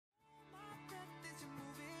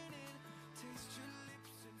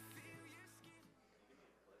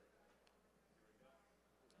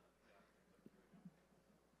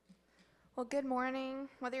Well, good morning.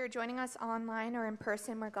 Whether you're joining us online or in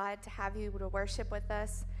person, we're glad to have you to worship with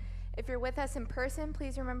us. If you're with us in person,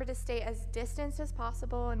 please remember to stay as distanced as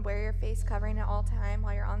possible and wear your face covering at all time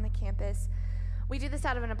while you're on the campus. We do this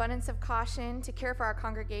out of an abundance of caution to care for our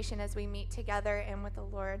congregation as we meet together and with the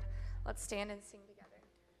Lord. Let's stand and sing together.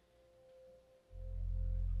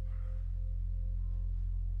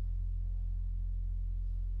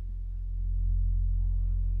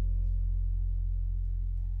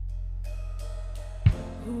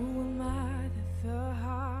 Who am I that the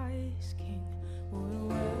highest King would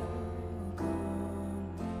welcome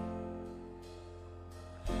me?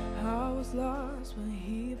 I was lost when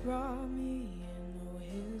he brought me in. Oh,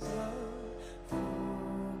 his love for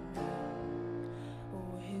me.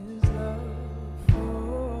 Oh, his love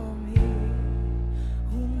for me.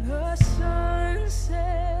 Whom the sun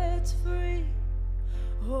sets free.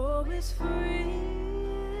 Oh, it's free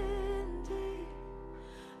indeed.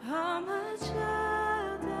 I'm a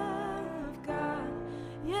child of God,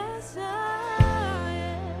 yes I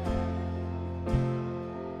am.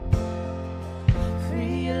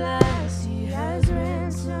 Free at last, he has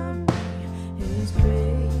ransomed me, his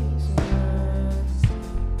praise runs deep.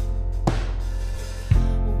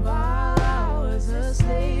 While I was a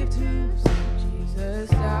slave to sin, Jesus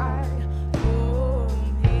died for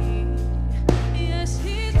me. Yes,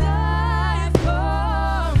 he died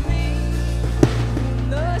for me.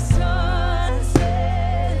 The sun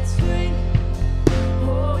sets free.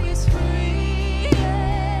 Oh, it's free.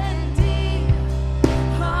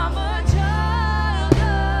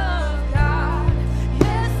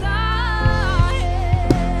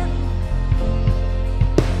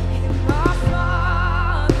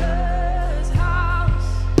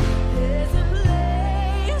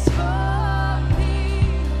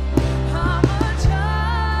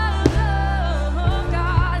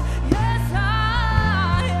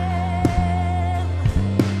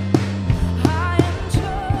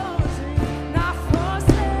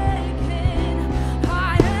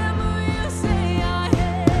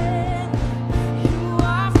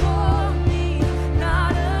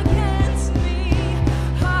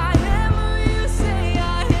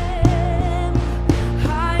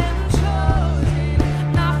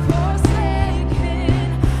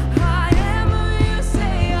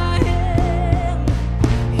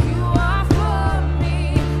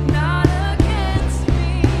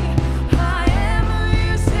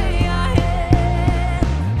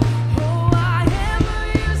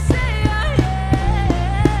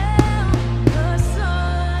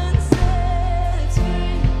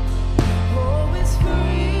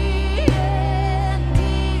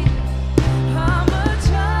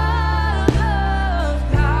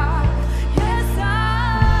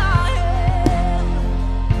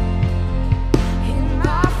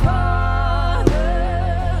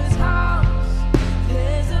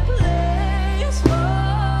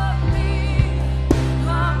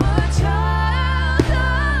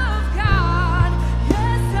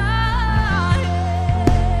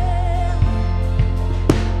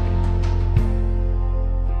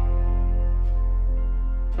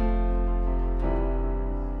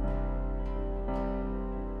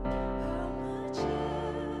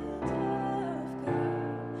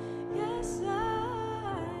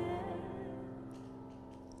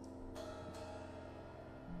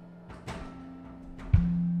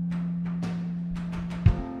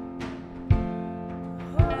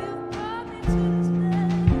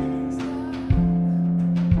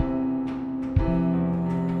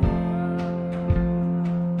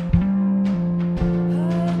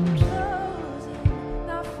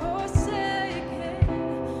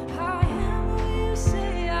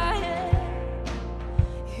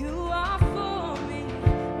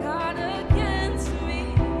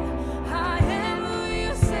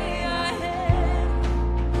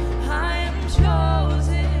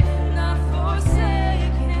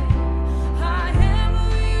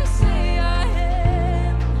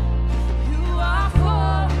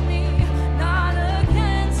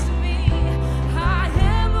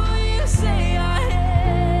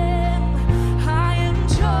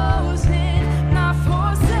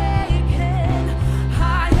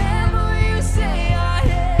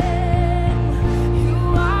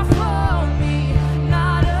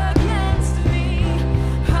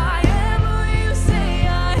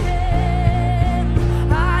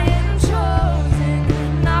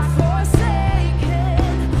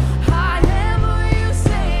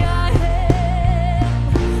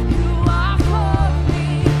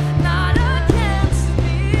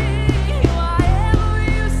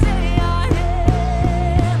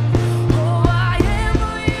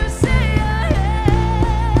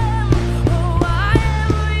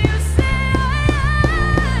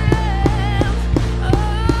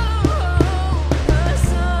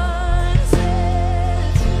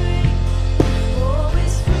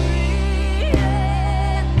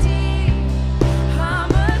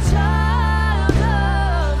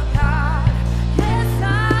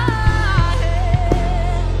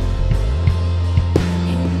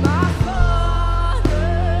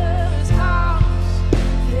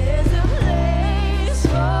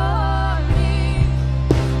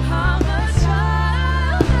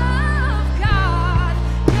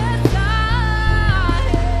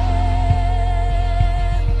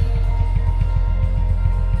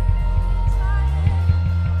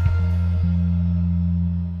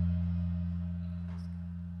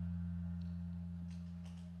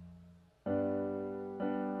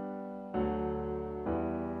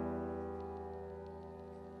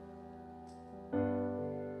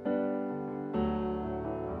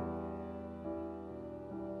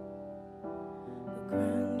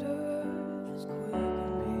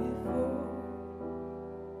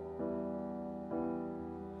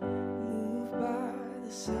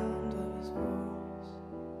 the sound of his voice,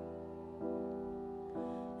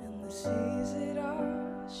 and the seas that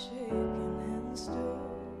are shaken and stirred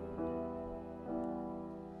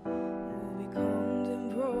will be calmed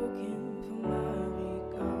and broken for my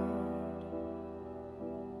regard.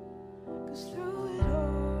 'Cause through it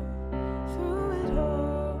all,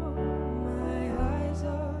 my eyes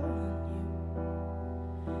are on you,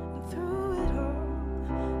 and through it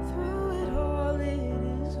all, it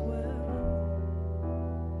is well.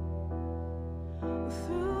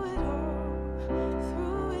 Through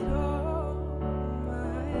it all,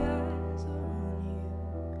 my eyes are on you,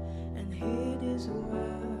 and it is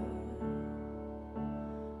well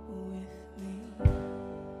with me. Oh,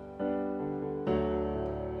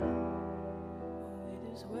 it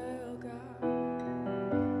is well, God.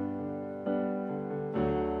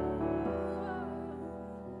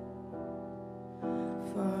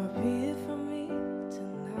 Far be it from me to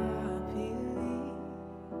not believe,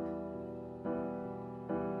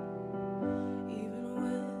 even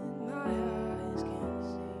when my eyes can't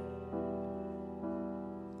see.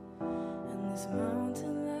 And this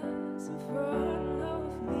mountain that's in front of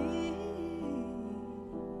me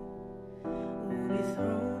will be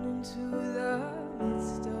thrown into the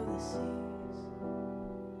midst of the seas.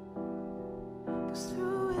 'Cause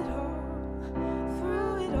through it all,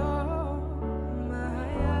 my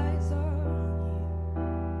eyes are on you,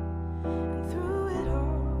 and through it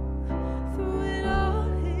all,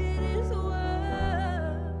 it is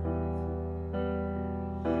well.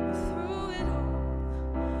 Through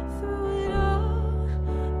it all,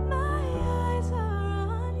 my eyes are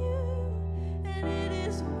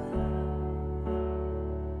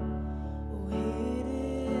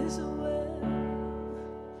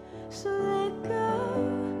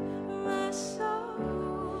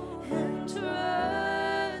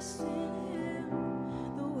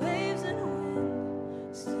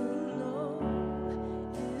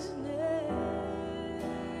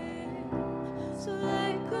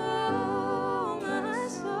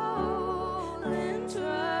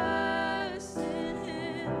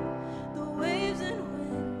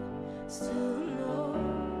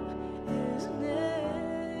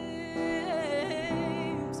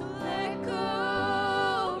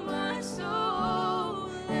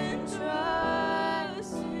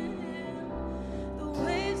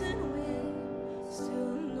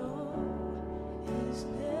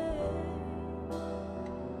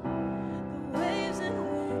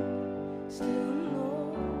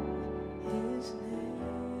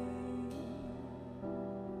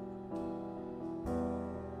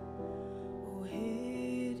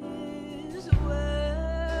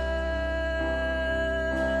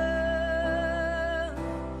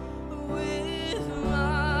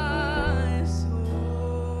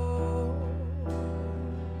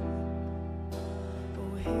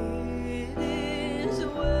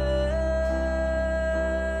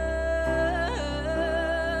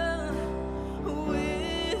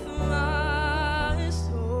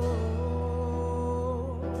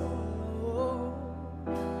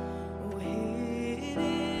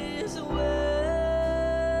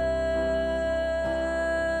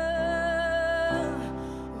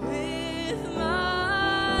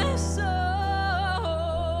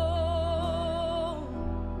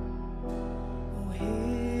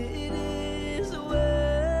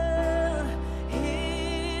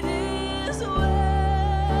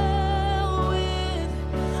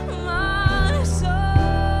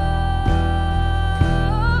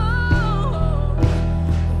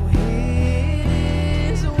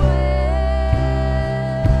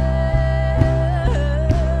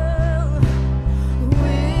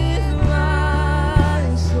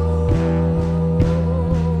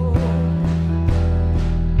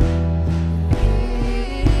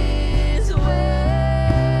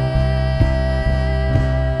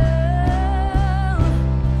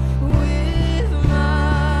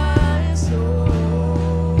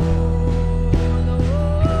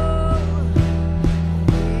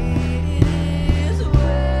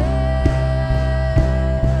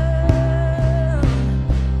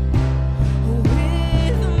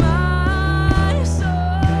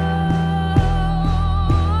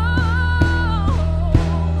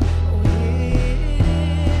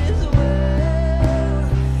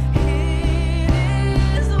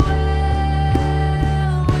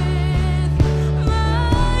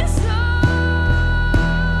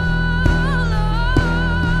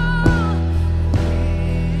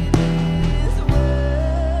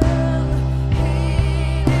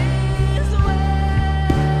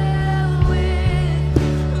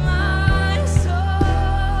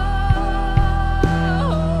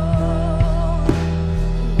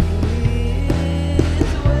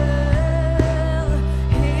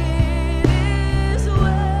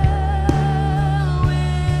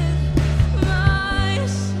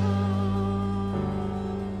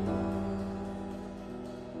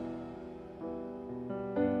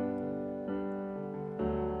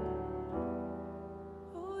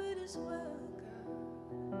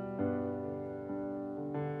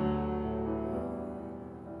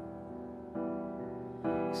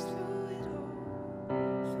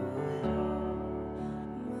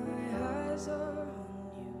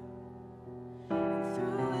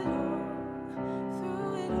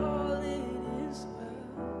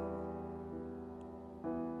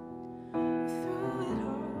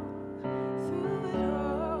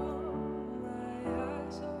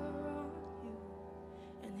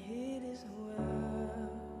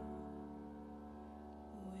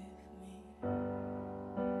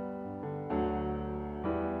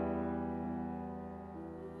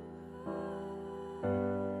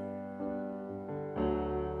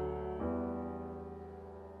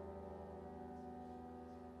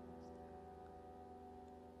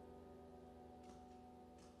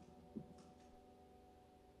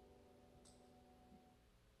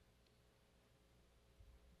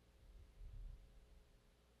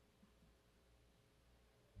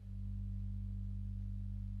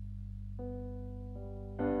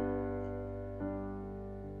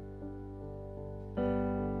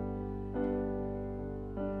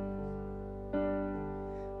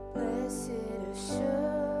Blessed assurance,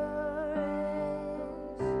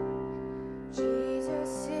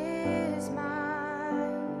 Jesus is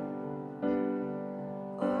mine.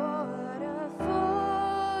 Oh, what a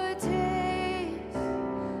foretaste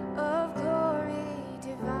of glory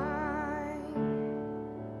divine,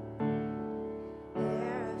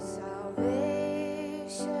 heir of salvation,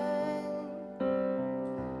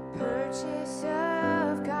 purchase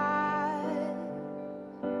of God,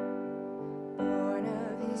 born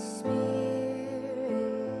of His Spirit,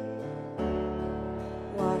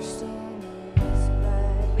 washed in His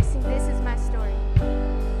blood. We sing, "This is my story."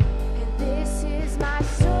 And this is my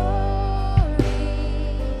story,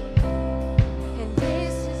 and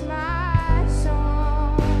this is my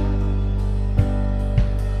song,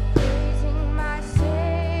 praising my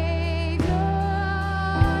Savior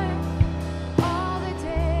all the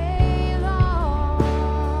day long.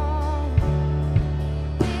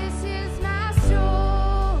 This is my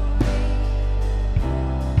story,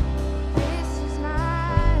 this is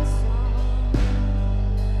my song,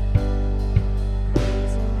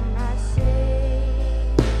 praising my Savior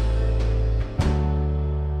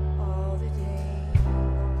all the day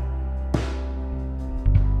long.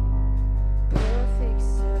 Perfect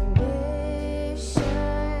submission,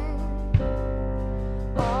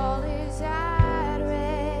 all is at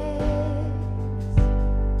rest.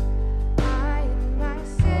 I and my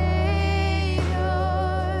Savior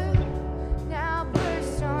now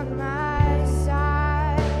burst on my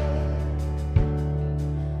side.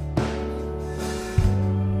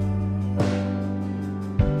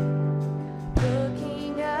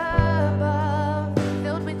 Looking above,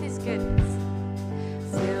 Filled with His goodness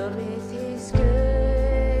filled with His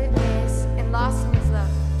goodness, and lost in His love.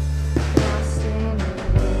 lost in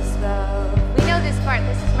His love. We know this part.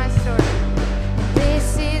 This is my story.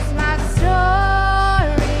 This is my story,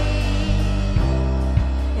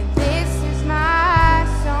 and this is my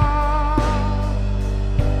song,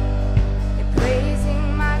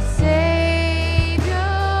 praising my Savior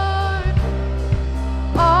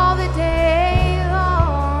all the day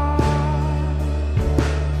long.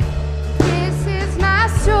 This is my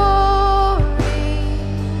story,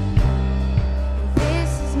 and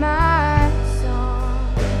this is my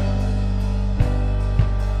song,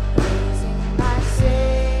 praising my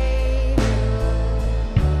Savior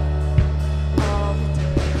all the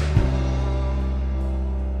day long.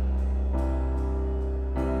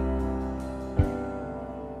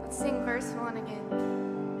 Let's sing verse 1 again.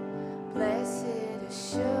 Blessed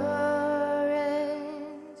assurance,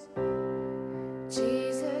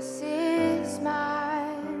 Jesus is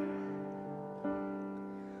mine.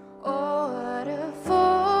 Oh, what a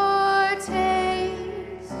foretaste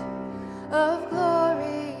of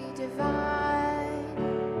glory divine,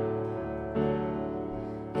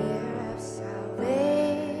 heir of salvation,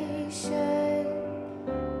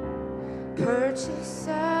 purchase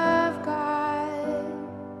of God,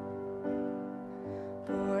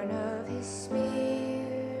 born of His Spirit,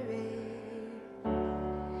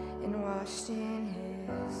 and washed in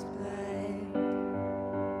His blood.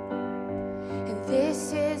 And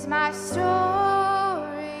this is my story,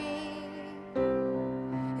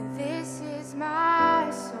 and this is my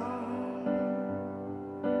song,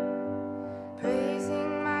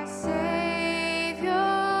 praising my Savior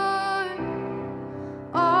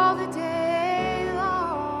all the day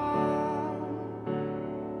long.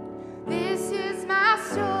 This is my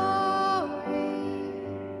story,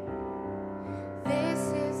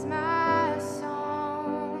 this is my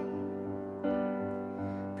song,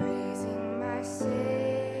 praising my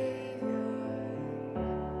Savior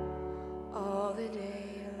all the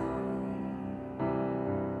day long.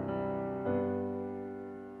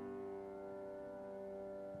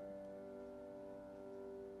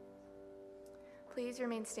 Please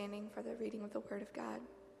remain standing for the reading of the Word of God.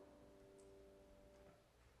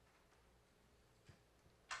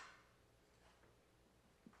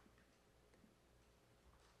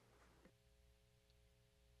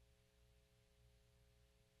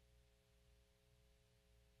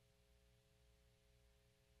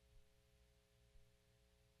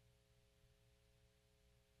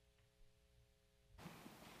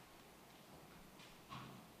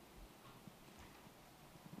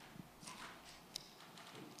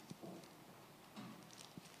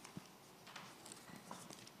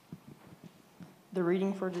 The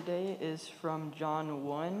reading for today is from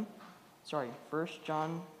First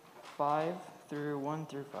John 5 through 1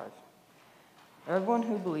 through 5. Everyone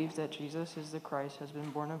who believes that Jesus is the Christ has been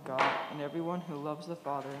born of God, and everyone who loves the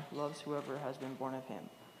Father loves whoever has been born of him.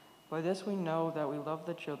 By this we know that we love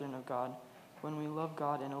the children of God, when we love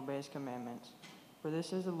God and obey his commandments. For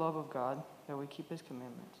this is the love of God, that we keep his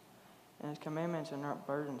commandments. And his commandments are not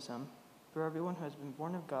burdensome, for everyone who has been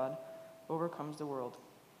born of God overcomes the world.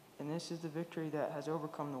 And this is the victory that has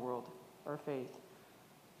overcome the world, our faith.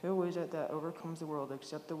 Who is it that overcomes the world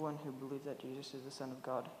except the one who believes that Jesus is the Son of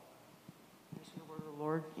God? This is the word of the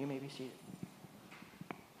Lord. You may be seated.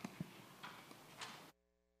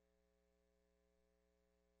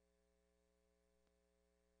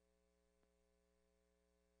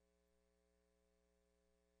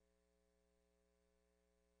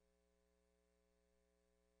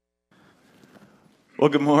 Well,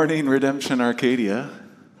 good morning, Redemption Arcadia.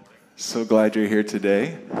 So glad you're here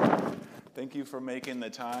today. Thank you for making the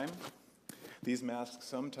time. These masks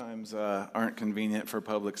sometimes aren't convenient for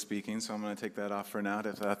public speaking, so I'm going to take that off for now,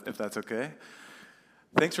 if that's okay.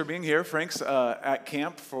 Thanks for being here. Frank's at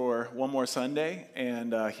camp for one more Sunday,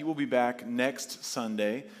 and he will be back next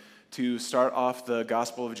Sunday to start off the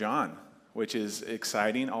Gospel of John, which is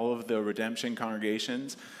exciting. All of the Redemption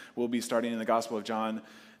congregations will be starting in the Gospel of John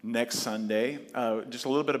next Sunday. Just a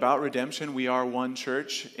little bit about Redemption. We are one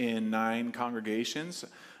church in 9 congregations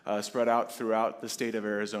spread out throughout the state of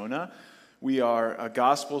Arizona. We are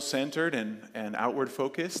gospel-centered and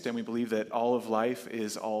outward-focused, and we believe that all of life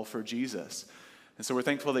is all for Jesus. And so we're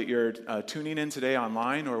thankful that you're tuning in today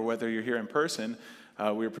online, or whether you're here in person.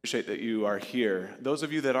 We appreciate that you are here. Those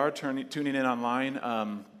of you that are tuning in online,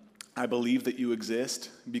 I believe that you exist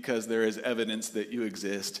because there is evidence that you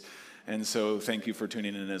exist. And so thank you for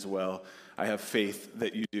tuning in as well. I have faith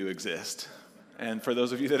that you do exist. And for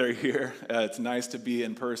those of you that are here, it's nice to be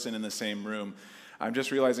in person in the same room. I'm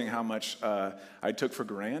just realizing how much I took for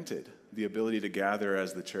granted the ability to gather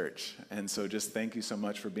as the church. And so just thank you so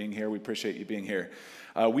much for being here. We appreciate you being here.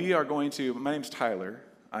 My name's Tyler.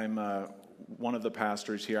 I'm one of the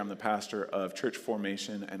pastors here. I'm the pastor of Church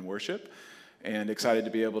Formation and Worship, and excited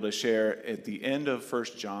to be able to share at the end of 1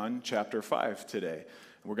 John chapter 5 today.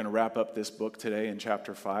 We're going to wrap up this book today in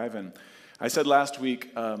chapter 5. And I said last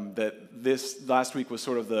week that last week was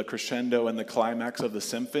sort of the crescendo and the climax of the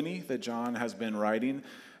symphony that John has been writing,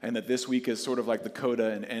 and that this week is sort of like the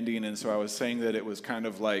coda and ending. And so I was saying that it was kind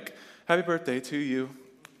of like, happy birthday to you.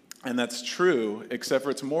 And that's true, except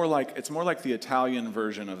for it's more like the Italian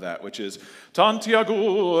version of that, which is Tanti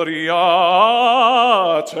auguri.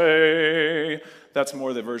 That's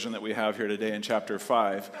more the version that we have here today in chapter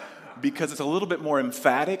 5. Because it's a little bit more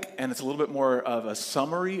emphatic, and it's a little bit more of a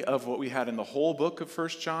summary of what we had in the whole book of 1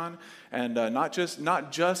 John, and not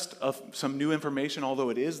just of some new information, although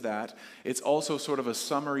it is that. It's also sort of a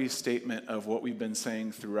summary statement of what we've been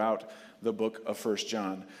saying throughout the book of 1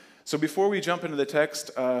 John. So before we jump into the text,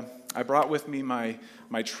 I brought with me my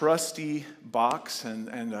trusty box,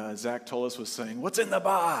 and Zach Tolis was saying, "What's in the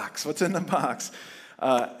box? What's in the box?"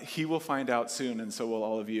 He will find out soon, and so will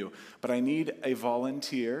all of you. But I need a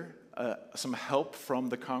volunteer. Some help from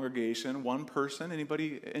the congregation. One person.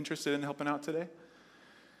 Anybody interested in helping out today?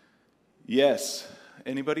 Yes.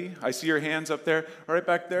 Anybody? I see your hands up there. Right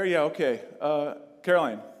back there? Yeah, okay.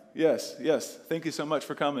 Caroline. Yes. Thank you so much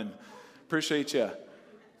for coming. Appreciate you.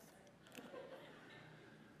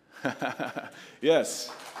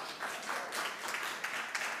 Yes.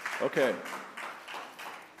 Okay.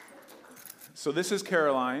 So this is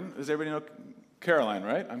Caroline. Does everybody know Caroline,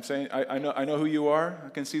 right? I'm saying, I know who you are. I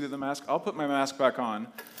can see that the mask. I'll put my mask back on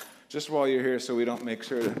just while you're here so we don't make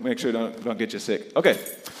sure don't get you sick. Okay,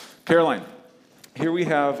 Caroline, here we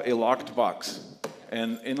have a locked box.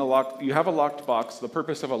 And you have a locked box. The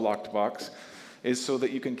purpose of a locked box is so that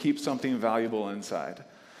you can keep something valuable inside.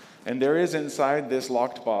 And there is inside this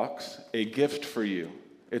locked box a gift for you.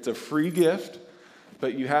 It's a free gift,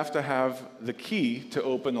 but you have to have the key to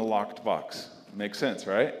open the locked box. Makes sense,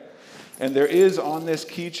 right? And there is on this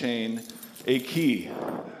keychain a key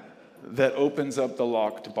that opens up the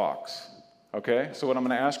locked box. Okay? So what I'm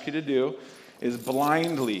going to ask you to do is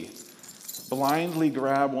blindly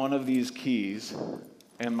grab one of these keys.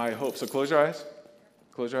 And my hope, so close your eyes,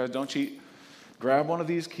 don't cheat. Grab one of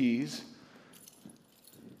these keys.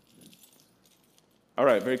 All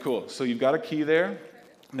right, very cool. So you've got a key there.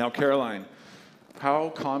 Now, Caroline, how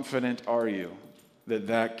confident are you that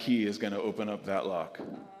that key is going to open up that lock?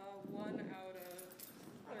 1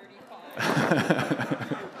 out of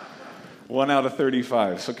 35. 1 out of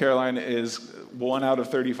 35. So Caroline is 1 out of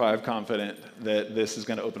 35 confident that this is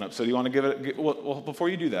going to open up. So do you want to give it, well, before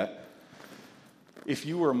you do that, if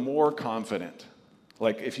you were more confident,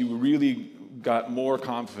 like if you really got more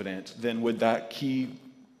confident, then would that key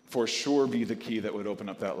for sure be the key that would open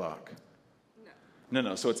up that lock? No.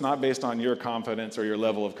 No. So it's not based on your confidence or your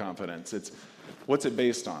level of confidence. What's it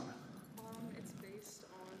based on? It's based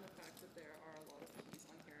on the fact that there are a lot of keys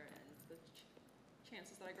on here, and the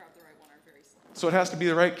chances that I grab the right one are very slim. So it has to be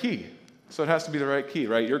the right key. So it has to be the right key,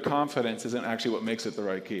 right? Your confidence isn't actually what makes it the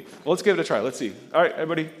right key. Well, let's give it a try. Let's see. All right,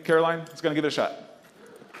 everybody. Caroline is going to give it a shot.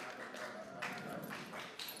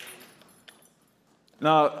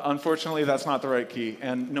 No, unfortunately, that's not the right key.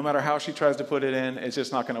 And no matter how she tries to put it in, it's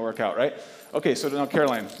just not going to work out, right? Okay, so now,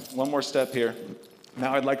 Caroline, one more step here.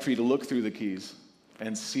 Now I'd like for you to look through the keys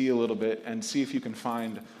and see a little bit and see if you can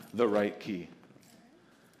find the right key.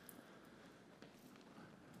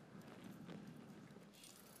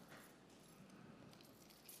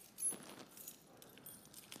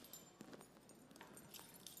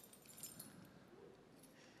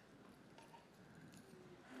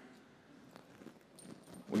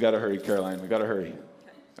 We got to hurry, Caroline. We got to hurry.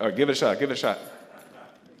 All right, give it a shot. Give it a shot.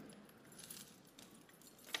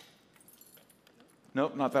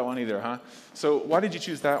 Nope, not that one either, huh? So why did you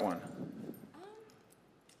choose that one? I'm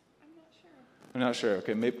not sure. I'm not sure.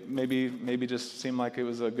 Okay, maybe just seemed like it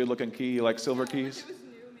was a good-looking key. You like silver keys? If it was new,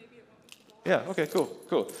 maybe it went with the box. Yeah, okay,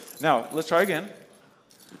 cool. Now, let's try again.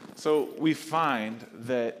 So we find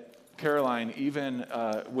that Caroline, even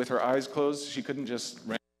with her eyes closed, she couldn't just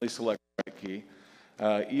randomly select the right key.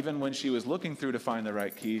 Even when she was looking through to find the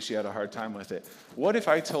right key, she had a hard time with it. What if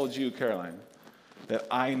I told you, Caroline, that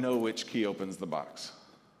I know which key opens the box?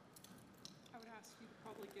 I would ask you to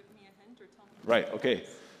probably give me a hint or tell me. Right, okay.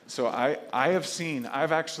 So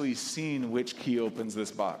I've actually seen which key opens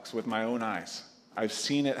this box with my own eyes. I've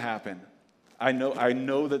seen it happen. I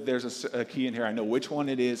know that there's a key in here. I know which one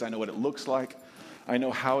it is. I know what it looks like. I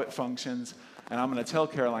know how it functions. And I'm going to tell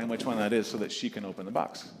Caroline which one that is so that she can open the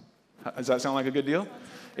box. Does that sound like a good deal?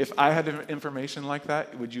 If I had information like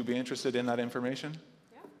that, would you be interested in that information?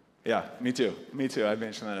 Yeah, me too. I'd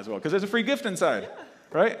mention that as well. Because there's a free gift inside,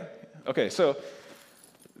 right? Okay, so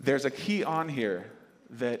there's a key on here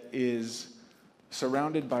that is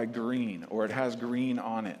surrounded by green, or it has green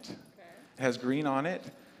on it. It has green on it.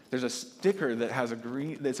 There's a sticker that has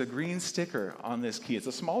that's a green sticker on this key. It's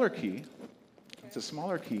a smaller key. It's a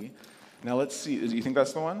smaller key. Now let's see. Do you think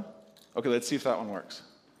that's the one? Okay, let's see if that one works.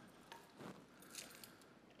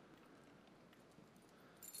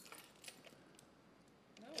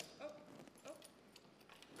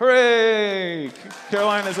 Hooray!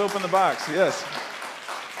 Caroline has opened the box, yes.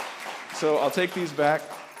 So I'll take these back.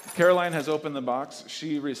 Caroline has opened the box.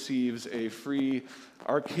 She receives a free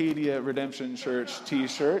Arcadia Redemption Church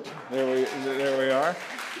t-shirt. There we are.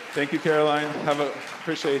 Thank you, Caroline.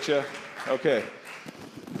 Appreciate you. Okay.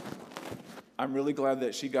 I'm really glad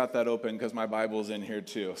that she got that open because my Bible's in here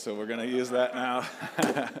too. So we're going to use that now.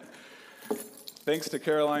 Thanks to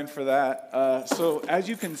Caroline for that. So as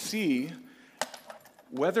you can see,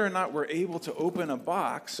 whether or not we're able to open a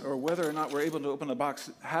box or whether or not we're able to open a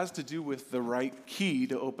box has to do with the right key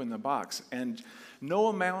to open the box. And no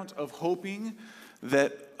amount of hoping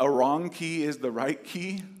that a wrong key is the right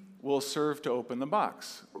key will serve to open the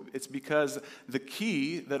box. It's because the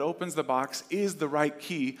key that opens the box is the right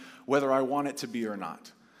key, whether I want it to be or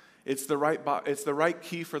not. It's the right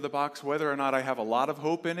key for the box, whether or not I have a lot of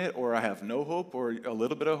hope in it, or I have no hope, or a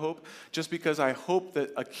little bit of hope. Just because I hope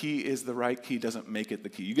that a key is the right key doesn't make it the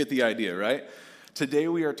key. You get the idea, right? Today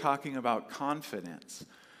we are talking about confidence.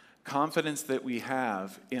 Confidence that we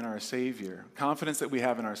have in our Savior. Confidence that we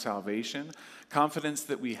have in our salvation. Confidence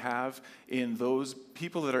that we have in those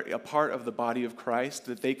people that are a part of the body of Christ,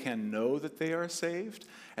 that they can know that they are saved,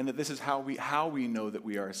 and that this is how we know that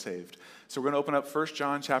we are saved. So we're going to open up 1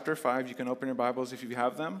 John chapter 5. You can open your Bibles if you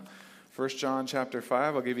have them. 1 John chapter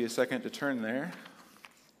 5. I'll give you a second to turn there.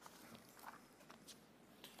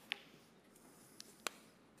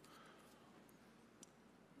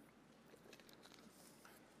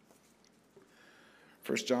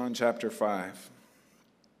 First John chapter 5.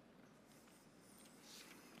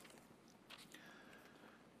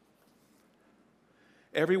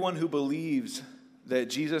 Everyone who believes that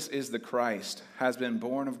Jesus is the Christ has been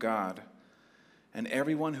born of God, and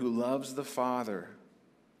everyone who loves the Father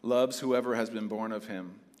loves whoever has been born of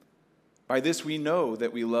him. By this we know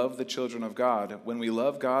that we love the children of God, when we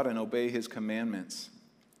love God and obey his commandments.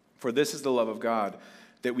 For this is the love of God,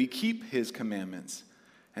 that we keep his commandments,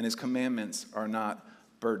 and his commandments are not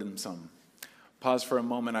burdensome. Pause for a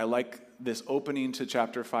moment. I like this opening to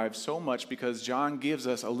chapter 5 so much because John gives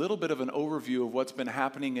us a little bit of an overview of what's been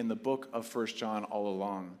happening in the book of 1 John all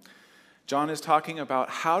along. John is talking about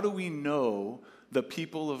how do we know the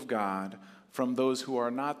people of God from those who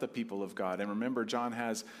are not the people of God. And remember, John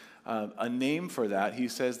has a name for that. He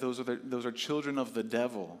says those are children of the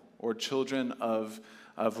devil, or children of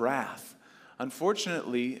wrath.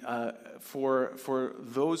 Unfortunately, for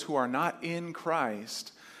those who are not in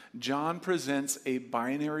Christ, John presents a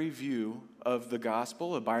binary view of the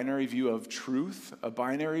gospel, a binary view of truth, a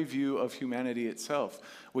binary view of humanity itself,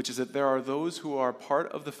 which is that there are those who are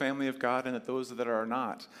part of the family of God and that those that are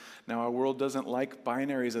not. Now, our world doesn't like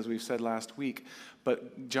binaries, as we've said last week,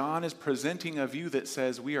 but John is presenting a view that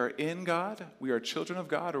says we are in God, we are children of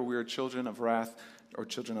God, or we are children of wrath, or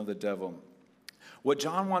children of the devil. What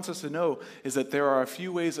John wants us to know is that there are a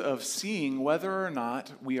few ways of seeing whether or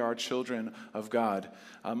not we are children of God.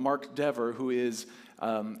 Mark Dever, who is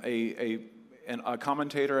a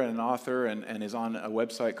commentator and an author and is on a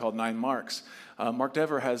website called 9 Marks, Mark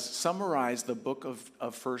Dever has summarized the book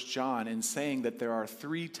of 1 John in saying that there are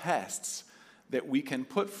 3 tests that we can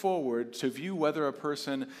put forward to view whether a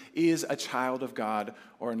person is a child of God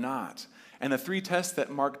or not. And the 3 tests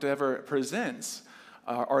that Mark Dever presents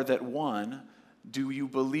are that 1, do you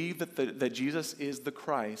believe that Jesus is the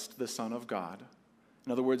Christ, the Son of God?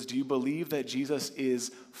 In other words, do you believe that Jesus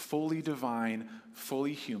is fully divine,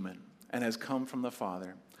 fully human, and has come from the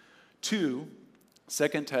Father? 2,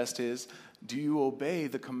 second test is, do you obey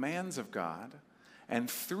the commands of God? And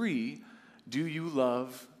 3, do you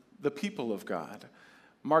love the people of God?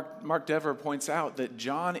 Mark Dever points out that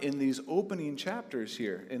John, in these opening chapters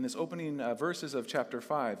here, in this opening verses of chapter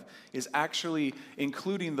 5, is actually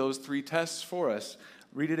including those 3 tests for us.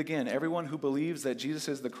 Read it again. Everyone who believes that Jesus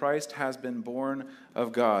is the Christ has been born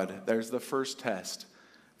of God. There's the first test.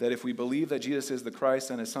 That if we believe that Jesus is the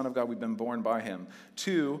Christ and the Son of God, we've been born by him.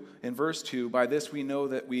 2, in verse 2, by this we know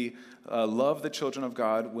that we love the children of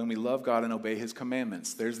God when we love God and obey his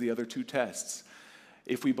commandments. There's the other 2 tests.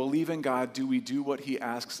 If we believe in God, do we do what he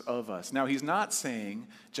asks of us? Now,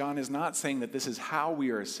 John is not saying that this is how we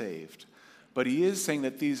are saved, but he is saying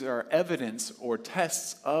that these are evidence or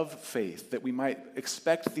tests of faith, that we might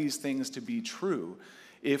expect these things to be true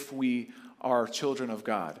if we are children of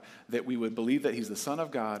God, that we would believe that he's the Son of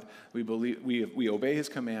God, we obey his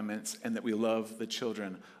commandments, and that we love the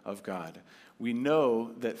children of God. We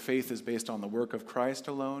know that faith is based on the work of Christ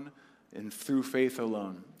alone and through faith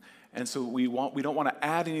alone. And so we don't want to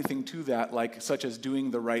add anything to that, such as doing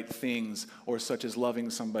the right things or such as loving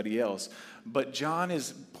somebody else. But John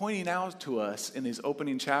is pointing out to us in these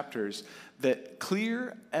opening chapters that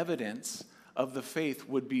clear evidence of the faith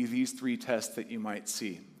would be these 3 tests that you might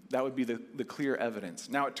see. That would be the clear evidence.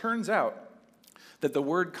 Now, it turns out that the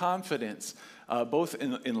word confidence, both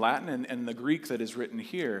in Latin and the Greek that is written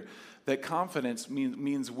here, that confidence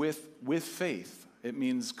means with faith. It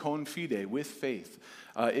means con fide, with faith.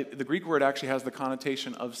 The Greek word actually has the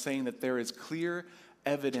connotation of saying that there is clear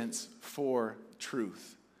evidence for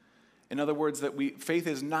truth. In other words, that faith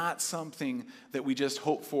is not something that we just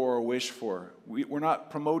hope for or wish for. We're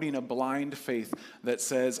not promoting a blind faith that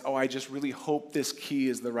says, I just really hope this key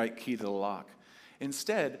is the right key to the lock.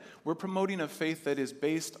 Instead, we're promoting a faith that is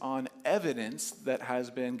based on evidence that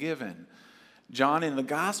has been given. John, in the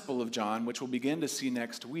Gospel of John, which we'll begin to see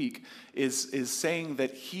next week, is saying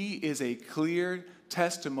that he is a clear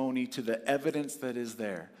testimony to the evidence that is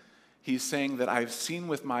there. He's saying that I've seen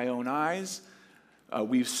with my own eyes,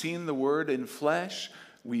 we've seen the Word in flesh,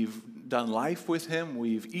 we've done life with him,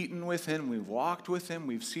 we've eaten with him, we've walked with him,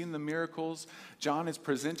 we've seen the miracles. John is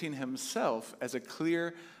presenting himself as a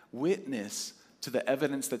clear witness to the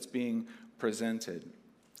evidence that's being presented.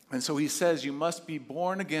 And so he says, you must be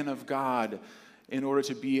born again of God in order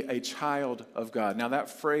to be a child of God. Now, that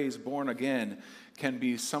phrase, born again, can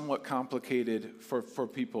be somewhat complicated for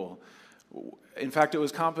people. In fact, it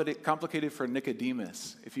was complicated for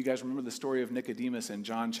Nicodemus. If you guys remember the story of Nicodemus in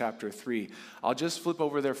John chapter 3. I'll just flip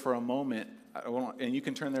over there for a moment, and you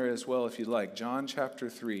can turn there as well if you'd like. John chapter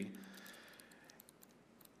 3.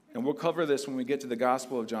 And we'll cover this when we get to the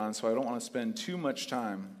Gospel of John, so I don't want to spend too much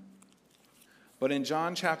time. But in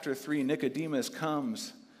John chapter 3, Nicodemus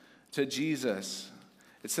comes to Jesus.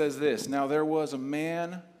 It says this, now there was a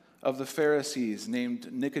man of the Pharisees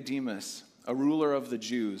named Nicodemus, a ruler of the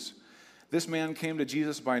Jews. This man came to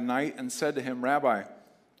Jesus by night and said to him, Rabbi,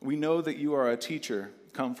 we know that you are a teacher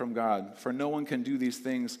come from God, for no one can do these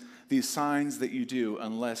things, these signs that you do,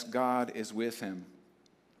 unless God is with him.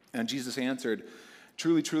 And Jesus answered,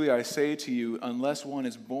 truly, truly, I say to you, unless one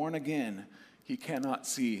is born again, he cannot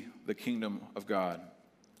see the kingdom of God.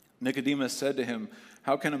 Nicodemus said to him,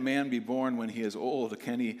 how can a man be born when he is old?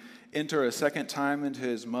 Can he enter a second time into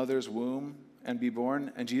his mother's womb and be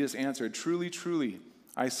born? And Jesus answered, truly, truly,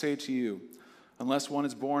 I say to you, unless one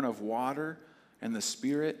is born of water and the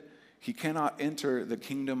Spirit, he cannot enter the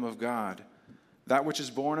kingdom of God. That which is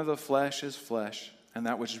born of the flesh is flesh, and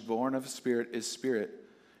that which is born of the Spirit is spirit.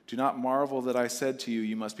 Do not marvel that I said to you,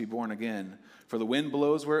 you must be born again. For the wind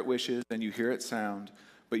blows where it wishes, and you hear its sound,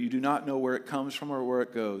 but you do not know where it comes from or where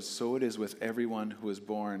it goes. So it is with everyone who is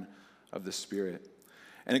born of the Spirit.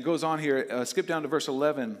 And it goes on here, skip down to verse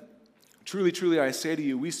 11. Truly, truly, I say to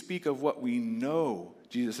you, we speak of what we know,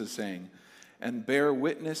 Jesus is saying, and bear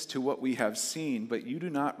witness to what we have seen, but you do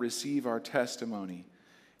not receive our testimony.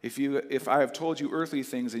 If I have told you earthly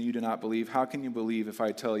things and you do not believe, how can you believe if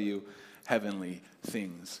I tell you heavenly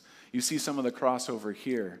things? You see some of the crossover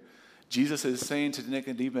here. Jesus is saying to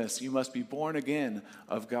Nicodemus, you must be born again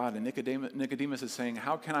of God. And Nicodemus is saying,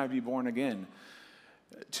 how can I be born again?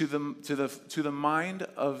 To the mind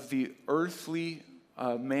of the earthly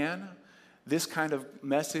man, this kind of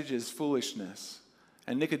message is foolishness.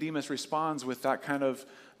 And Nicodemus responds with that kind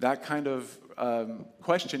of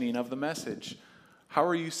questioning of the message. How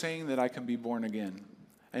are you saying that I can be born again?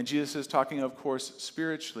 And Jesus is talking, of course,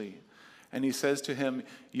 spiritually. And he says to him,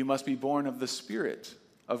 you must be born of the Spirit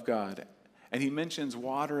of God. And he mentions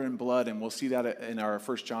water and blood, and we'll see that in our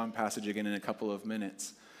 1 John passage again in a couple of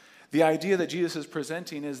minutes. The idea that Jesus is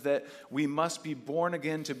presenting is that we must be born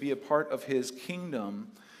again to be a part of his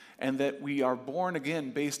kingdom, and that we are born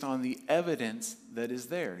again based on the evidence that is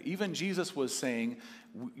there. Even Jesus was saying,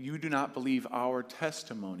 you do not believe our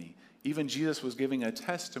testimony. Even Jesus was giving a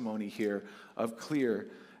testimony here of clear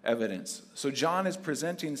evidence. So John is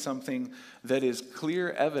presenting something that is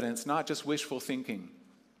clear evidence, not just wishful thinking,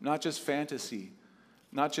 not just fantasy,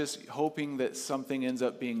 not just hoping that something ends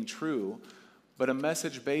up being true, but a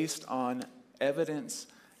message based on evidence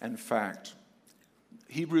and fact.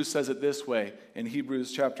 Hebrews says it this way. In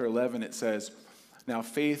Hebrews chapter 11, it says, now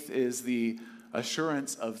faith is the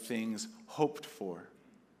assurance of things hoped for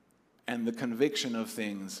and the conviction of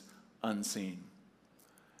things unseen.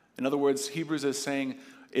 In other words, Hebrews is saying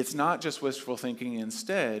it's not just wishful thinking.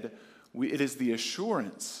 Instead, it is the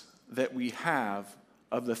assurance that we have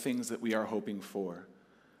of the things that we are hoping for.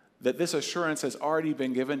 That this assurance has already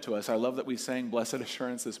been given to us. I love that we sang Blessed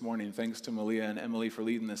Assurance this morning. Thanks to Malia and Emily for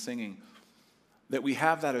leading the singing. That we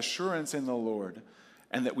have that assurance in the Lord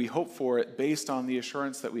and that we hope for it based on the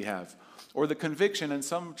assurance that we have. Or the conviction, and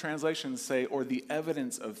some translations say, or the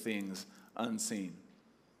evidence of things unseen.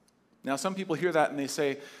 Now, some people hear that and they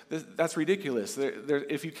say, that's ridiculous.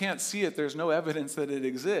 If you can't see it, there's no evidence that it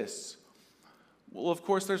exists. Well, of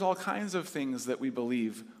course, there's all kinds of things that we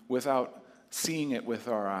believe without seeing it with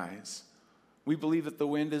our eyes. We believe that the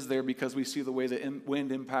wind is there because we see the way the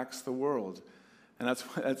wind impacts the world. And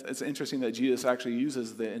it's interesting that Jesus actually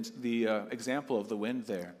uses the example of the wind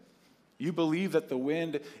there. You believe that the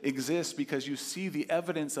wind exists because you see the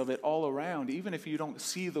evidence of it all around, even if you don't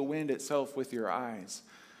see the wind itself with your eyes.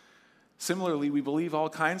 Similarly, we believe all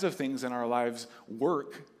kinds of things in our lives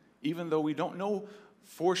work, even though we don't know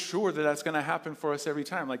for sure that that's going to happen for us every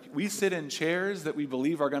time. Like, we sit in chairs that we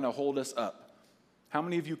believe are going to hold us up. How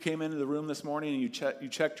many of you came into the room this morning and you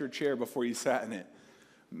checked your chair before you sat in it?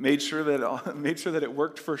 Made sure that it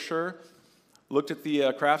worked for sure? Looked at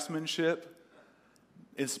the craftsmanship?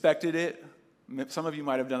 Inspected it? Some of you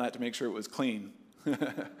might have done that to make sure it was clean.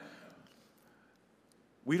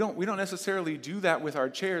 We don't necessarily do that with our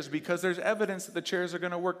chairs because there's evidence that the chairs are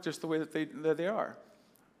going to work just the way that they are.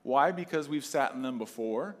 Why? Because we've sat in them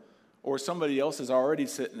before, or somebody else is already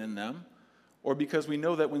sitting in them, or because we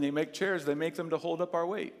know that when they make chairs, they make them to hold up our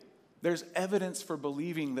weight. There's evidence for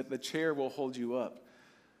believing that the chair will hold you up.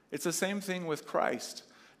 It's the same thing with Christ.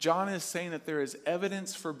 John is saying that there is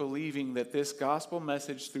evidence for believing that this gospel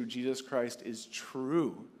message through Jesus Christ is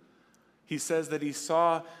true. He says that he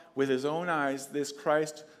saw with his own eyes this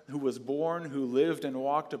Christ who was born, who lived and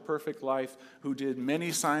walked a perfect life, who did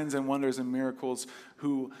many signs and wonders and miracles,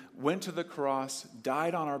 who went to the cross,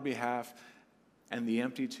 died on our behalf, and the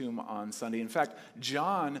empty tomb on Sunday. In fact,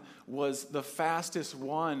 John was the fastest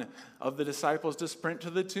one of the disciples to sprint to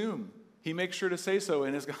the tomb. He makes sure to say so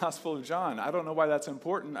in his Gospel of John. I don't know why that's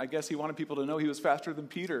important. I guess he wanted people to know he was faster than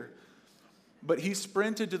Peter. But he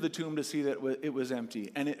sprinted to the tomb to see that it was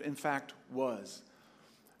empty, and it in fact was.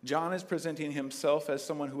 John is presenting himself as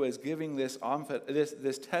someone who is giving this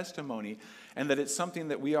testimony, and that it's something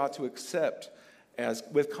that we ought to accept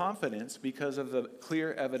with confidence because of the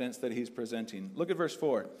clear evidence that he's presenting. Look at verse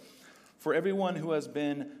 4. For everyone who has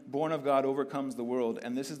been born of God overcomes the world,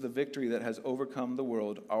 and this is the victory that has overcome the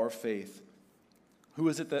world, our faith. Who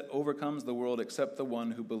is it that overcomes the world except the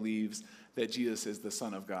one who believes that Jesus is the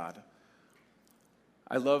Son of God?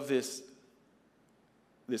 I love this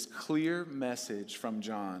clear message from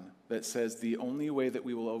John that says the only way that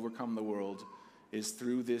we will overcome the world is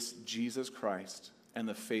through this Jesus Christ and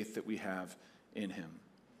the faith that we have in him.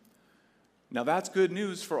 Now that's good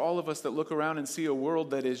news for all of us that look around and see a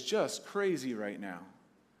world that is just crazy right now.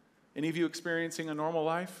 Any of you experiencing a normal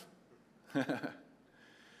life?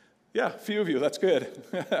 Yeah, a few of you, that's good.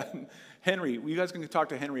 Henry, you guys can talk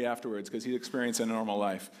to Henry afterwards because he's experiencing a normal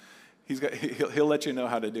life. He'll let you know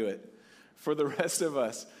how to do it. For the rest of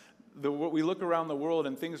us, we look around the world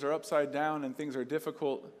and things are upside down and things are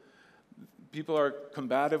difficult. People are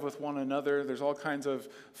combative with one another. There's all kinds of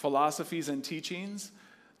philosophies and teachings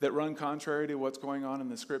that run contrary to what's going on in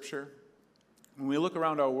the Scripture. When we look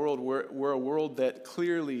around our world, we're a world that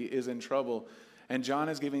clearly is in trouble. And John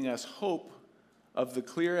is giving us hope of the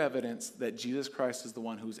clear evidence that Jesus Christ is the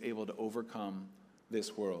one who's able to overcome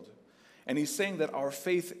this world. And he's saying that our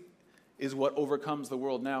faith is what overcomes the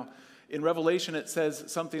world. Now, in Revelation, it says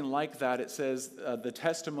something like that. It says the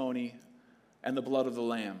testimony and the blood of the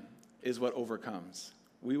Lamb is what overcomes.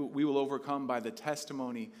 We will overcome by the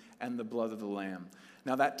testimony and the blood of the Lamb.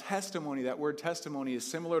 Now, that testimony, that word testimony, is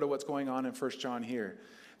similar to what's going on in 1 John here.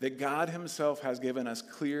 That God himself has given us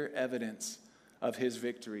clear evidence of his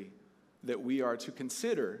victory that we are to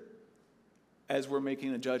consider as we're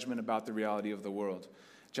making a judgment about the reality of the world.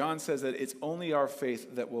 John says that it's only our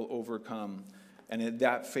faith that will overcome, and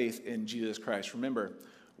that faith in Jesus Christ. Remember,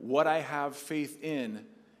 what I have faith in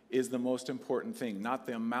is the most important thing, not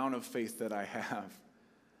the amount of faith that I have.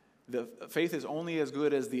 The faith is only as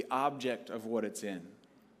good as the object of what it's in.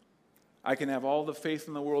 I can have all the faith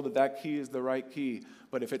in the world that that key is the right key,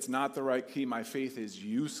 but if it's not the right key, my faith is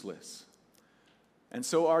useless. And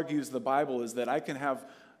so argues the Bible, is that I can have,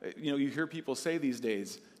 you hear people say these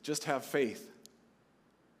days, just have faith.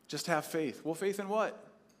 Just have faith. Well, faith in what?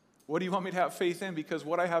 What do you want me to have faith in? Because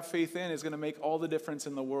what I have faith in is going to make all the difference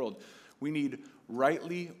in the world. We need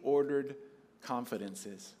rightly ordered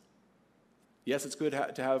confidences. Yes, it's good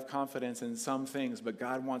to have confidence in some things, but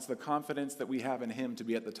God wants the confidence that we have in him to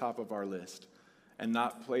be at the top of our list and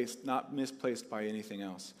not misplaced by anything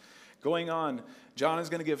else. Going on, John is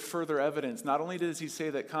going to give further evidence. Not only does he say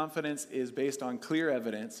that confidence is based on clear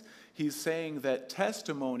evidence, he's saying that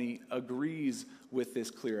testimony agrees with this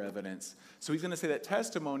clear evidence. So he's going to say that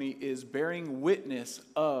testimony is bearing witness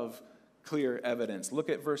of clear evidence. Look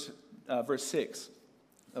at verse 6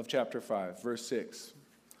 of chapter 5, verse 6.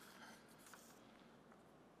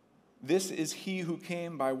 This is he who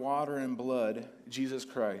came by water and blood, Jesus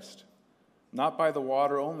Christ. Not by the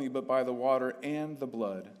water only, but by the water and the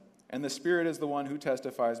blood. And the Spirit is the one who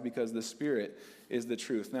testifies, because the Spirit is the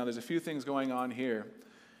truth. Now, there's a few things going on here.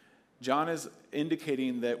 John is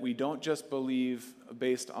indicating that we don't just believe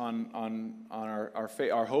based on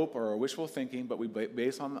our hope or our wishful thinking, but we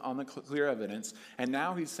base on the clear evidence. And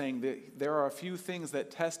now he's saying that there are a few things that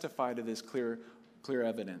testify to this clear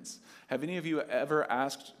evidence. Have any of you ever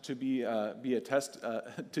asked to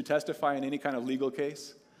to testify in any kind of legal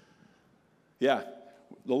case? Yeah,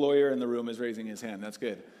 the lawyer in the room is raising his hand. That's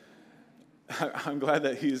good. I'm glad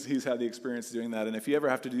that he's had the experience doing that. And if you ever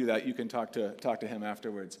have to do that, you can talk to him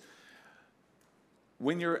afterwards.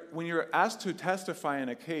 When you're asked to testify in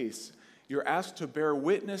a case, you're asked to bear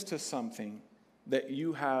witness to something that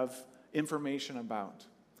you have information about.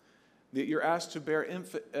 That you're asked to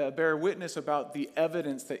bear witness about the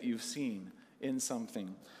evidence that you've seen in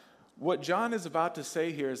something. What John is about to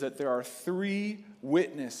say here is that there are 3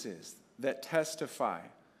 witnesses that testify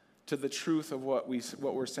to the truth of what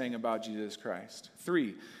we're saying about Jesus Christ.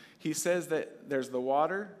 3. He says that there's the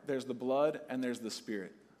water, there's the blood, and there's the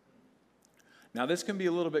Spirit. Now, this can be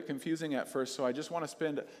a little bit confusing at first, so I just want to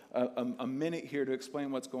spend a minute here to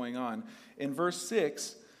explain what's going on. In verse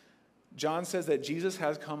 6, John says that Jesus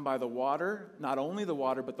has come by the water, not only the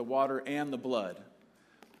water, but the water and the blood.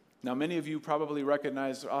 Now, many of you probably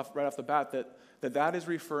recognize right off the bat that is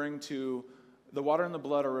referring to, the water and the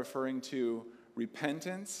blood are referring to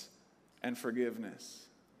repentance and forgiveness.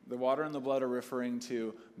 The water and the blood are referring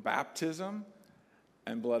to baptism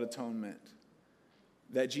and blood atonement.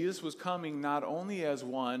 That Jesus was coming not only as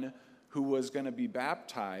one who was going to be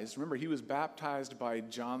baptized. Remember, he was baptized by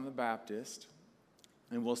John the Baptist.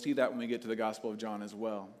 And we'll see that when we get to the Gospel of John as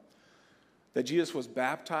well. That Jesus was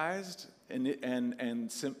baptized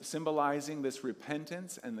and symbolizing this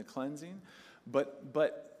repentance and the cleansing.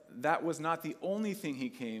 But that was not the only thing he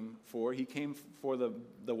came for. He came for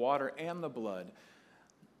the water and the blood.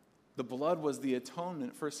 The blood was the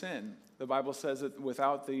atonement for sin. The Bible says that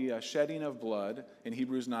without the shedding of blood, in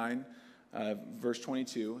Hebrews 9, verse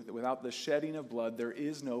 22, that without the shedding of blood, there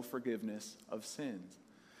is no forgiveness of sins.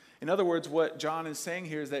 In other words, what John is saying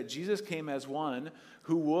here is that Jesus came as one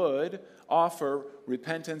who would offer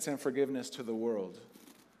repentance and forgiveness to the world.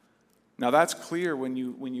 Now that's clear when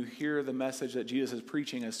you hear the message that Jesus is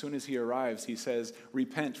preaching. As soon as he arrives, he says,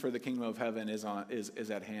 repent, for the kingdom of heaven is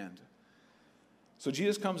at hand. So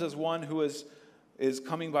Jesus comes as one who is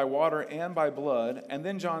coming by water and by blood. And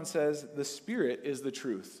then John says the Spirit is the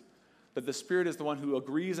truth. That the Spirit is the one who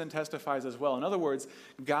agrees and testifies as well. In other words,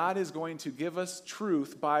 God is going to give us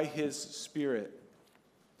truth by his Spirit.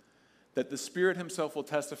 That the Spirit himself will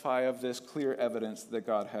testify of this clear evidence that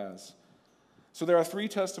God has. So there are three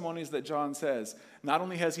testimonies that John says. Not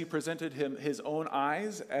only has he presented him his own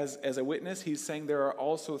eyes as a witness, he's saying there are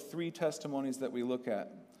also three testimonies that we look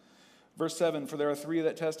at. Verse 7, for there are three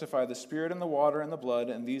that testify, the Spirit and the water and the blood,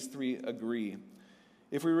 and these three agree.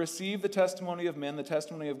 If we receive the testimony of men, the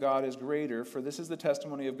testimony of God is greater, for this is the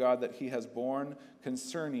testimony of God that he has borne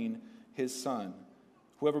concerning his Son.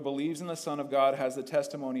 Whoever believes in the Son of God has the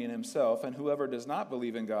testimony in himself, and whoever does not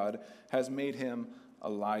believe in God has made him a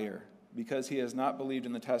liar, because he has not believed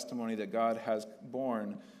in the testimony that God has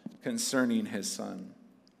borne concerning his Son.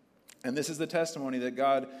 And this is the testimony that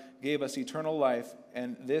God gave us eternal life,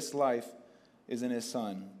 and this life is in his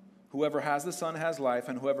Son. Whoever has the Son has life,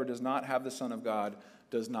 and whoever does not have the Son of God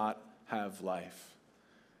does not have life.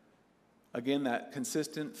 Again, that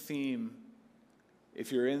consistent theme.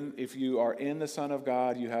 If you are in the Son of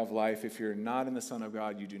God, you have life. If you're not in the Son of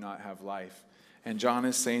God, you do not have life. And John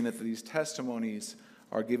is saying that these testimonies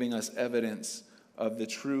are giving us evidence of the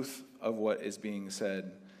truth of what is being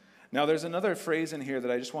said. Now, there's another phrase in here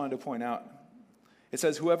that I just wanted to point out. It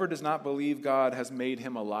says, whoever does not believe God has made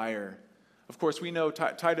him a liar. Of course, we know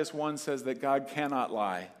Titus 1 says that God cannot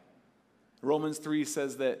lie. Romans 3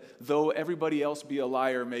 says that though everybody else be a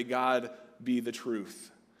liar, may God be the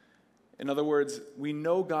truth. In other words, we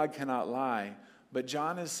know God cannot lie, but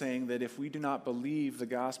John is saying that if we do not believe the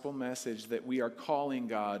gospel message, that we are calling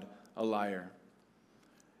God a liar.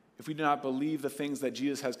 If we do not believe the things that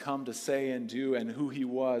Jesus has come to say and do and who he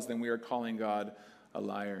was, then we are calling God a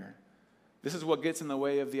liar. This is what gets in the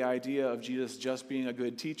way of the idea of Jesus just being a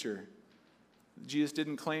good teacher. Jesus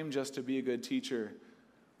didn't claim just to be a good teacher.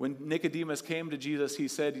 When Nicodemus came to Jesus, he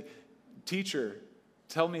said, "Teacher,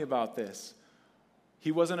 tell me about this."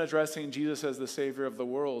 He wasn't addressing Jesus as the Savior of the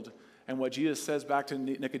world. And what Jesus says back to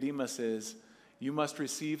Nicodemus is, you must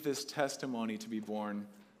receive this testimony to be born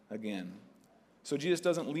again. So Jesus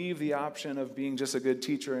doesn't leave the option of being just a good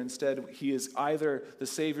teacher. Instead, he is either the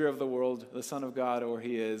Savior of the world, the Son of God, or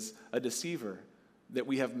he is a deceiver, that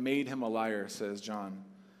we have made him a liar, says John.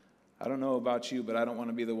 I don't know about you, but I don't want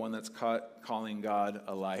to be the one that's caught calling God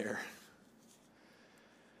a liar.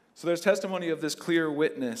 So there's testimony of this clear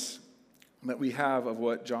witness that we have of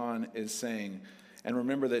what John is saying. And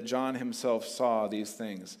remember that John himself saw these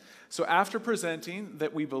things. So after presenting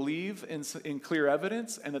that we believe in clear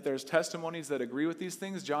evidence and that there's testimonies that agree with these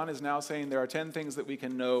things, John is now saying there are 10 things that we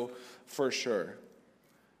can know for sure.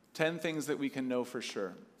 10 things that we can know for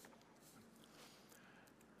sure.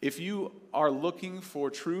 If you are looking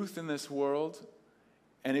for truth in this world,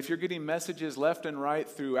 and if you're getting messages left and right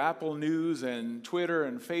through Apple News and Twitter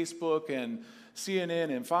and Facebook and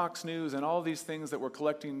CNN and Fox News and all these things that were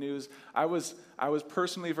collecting news, I was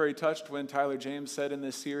personally very touched when Tyler James said in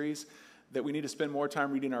this series that we need to spend more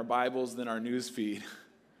time reading our Bibles than our news feed.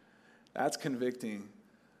 That's convicting.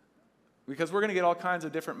 Because we're going to get all kinds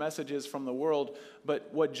of different messages from the world, but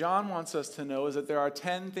what John wants us to know is that there are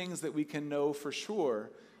 10 things that we can know for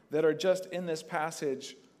sure that are just in this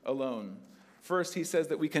passage alone. First, he says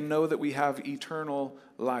that we can know that we have eternal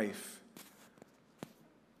life.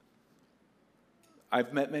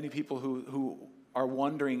 I've met many people who are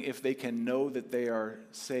wondering if they can know that they are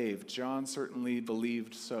saved. John certainly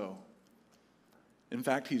believed so. In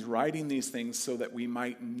fact, he's writing these things so that we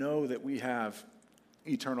might know that we have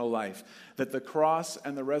eternal life. That the cross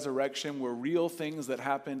and the resurrection were real things that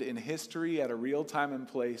happened in history at a real time and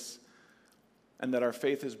place, and that our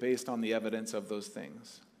faith is based on the evidence of those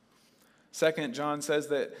things. Second, John says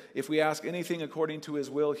that if we ask anything according to his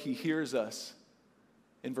will, he hears us.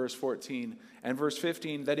 In verse 14. And verse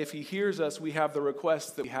 15, that if he hears us, we have the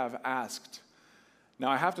request that we have asked.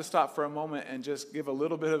 Now, I have to stop for a moment and just give a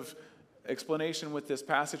little bit of explanation with this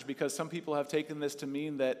passage, because some people have taken this to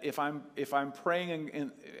mean that if I'm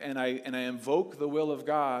praying and I invoke the will of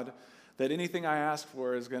God, that anything I ask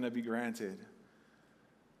for is going to be granted.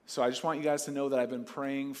 So I just want you guys to know that I've been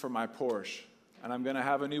praying for my Porsche. And I'm going to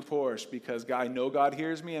have a new Porsche because I know God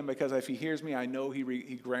hears me, and because if he hears me, I know he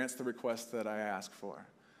grants the request that I ask for.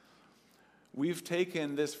 We've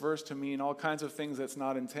taken this verse to mean all kinds of things that's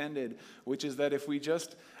not intended, which is that if we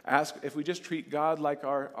just treat God like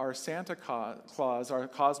our Santa Claus, our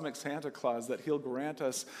cosmic Santa Claus, that he'll grant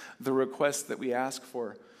us the request that we ask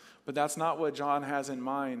for. But that's not what John has in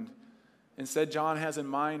mind. Instead, John has in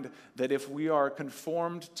mind that if we are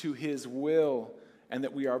conformed to his will and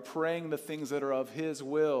that we are praying the things that are of his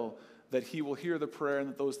will, that he will hear the prayer and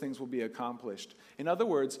that those things will be accomplished. In other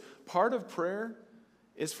words, part of prayer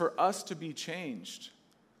is for us to be changed,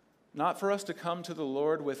 not for us to come to the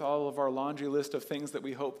Lord with all of our laundry list of things that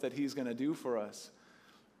we hope that he's going to do for us.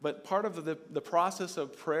 But part of the process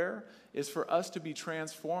of prayer is for us to be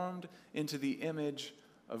transformed into the image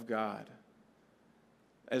of God.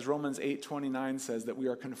 As Romans 8:29 says, that we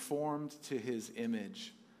are conformed to his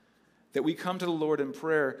image. That we come to the Lord in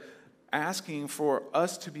prayer asking for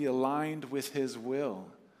us to be aligned with his will.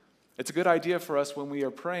 It's a good idea for us when we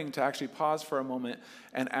are praying to actually pause for a moment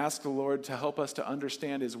and ask the Lord to help us to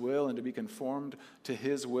understand his will and to be conformed to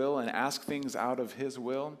his will and ask things out of his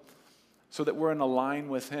will so that we're in a line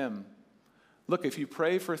with him. Look, if you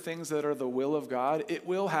pray for things that are the will of God, it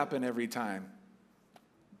will happen every time.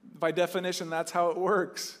 By definition, that's how it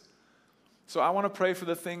works. So I want to pray for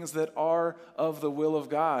the things that are of the will of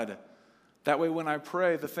God. That way when I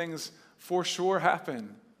pray, the things for sure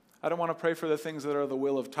happen. I don't want to pray for the things that are the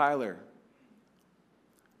will of Tyler.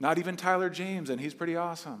 Not even Tyler James, and he's pretty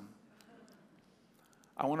awesome.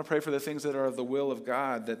 I want to pray for the things that are of the will of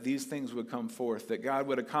God, that these things would come forth, that God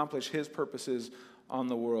would accomplish his purposes on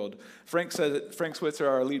the world. Frank Switzer,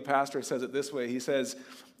 our lead pastor, says it this way. He says,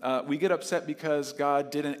 we get upset because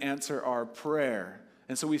God didn't answer our prayer.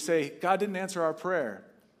 And so we say, God didn't answer our prayer, ...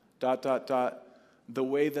 the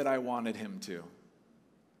way that I wanted him to.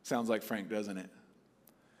 Sounds like Frank, doesn't it?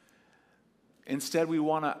 Instead, we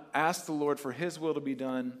want to ask the Lord for his will to be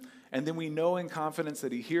done, and then we know in confidence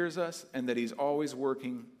that he hears us and that he's always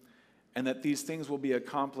working and that these things will be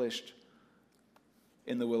accomplished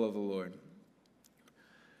in the will of the Lord.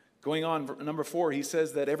 Going on, number 4, he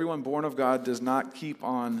says that everyone born of God does not keep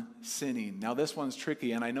on sinning. Now, this one's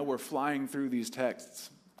tricky, and I know we're flying through these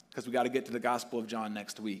texts because we got to get to the Gospel of John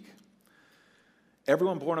next week.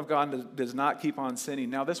 Everyone born of God does not keep on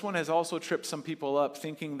sinning. Now, this one has also tripped some people up,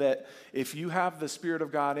 thinking that if you have the Spirit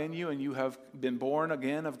of God in you and you have been born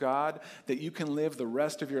again of God, that you can live the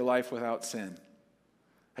rest of your life without sin.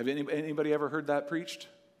 Have anybody ever heard that preached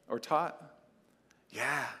or taught?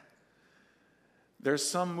 Yeah. There's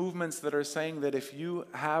some movements that are saying that if you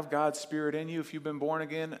have God's Spirit in you, if you've been born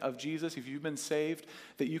again of Jesus, if you've been saved,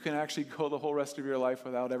 that you can actually go the whole rest of your life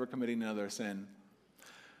without ever committing another sin.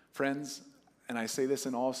 Friends, and I say this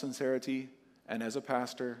in all sincerity, and as a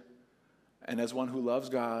pastor, and as one who loves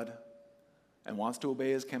God, and wants to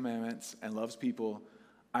obey his commandments, and loves people,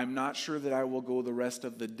 I'm not sure that I will go the rest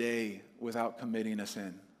of the day without committing a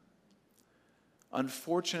sin.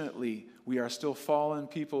 Unfortunately, we are still fallen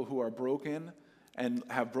people who are broken, and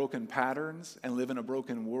have broken patterns, and live in a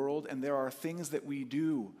broken world, and there are things that we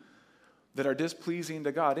do that are displeasing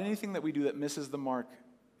to God. Anything that we do that misses the mark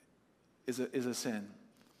is a sin.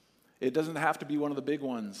 It doesn't have to be one of the big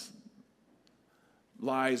ones.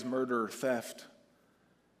 Lies, murder, theft.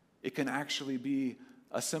 It can actually be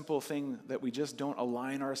a simple thing that we just don't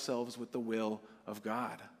align ourselves with the will of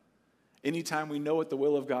God. Anytime we know what the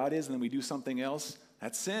will of God is and then we do something else,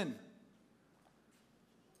 that's sin.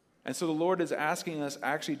 And so the Lord is asking us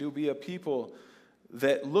actually to be a people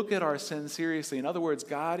that look at our sin seriously. In other words,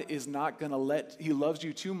 God is not going to he loves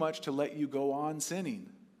you too much to let you go on sinning.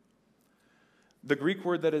 The Greek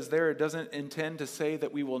word that is there, it doesn't intend to say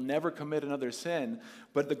that we will never commit another sin,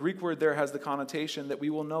 but the Greek word there has the connotation that we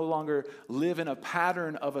will no longer live in a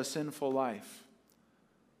pattern of a sinful life.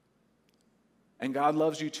 And God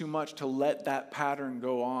loves you too much to let that pattern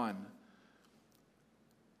go on.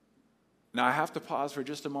 Now, I have to pause for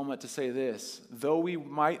just a moment to say this. Though we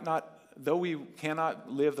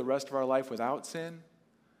cannot live the rest of our life without sin,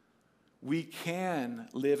 we can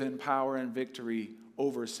live in power and victory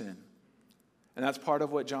over sin. And that's part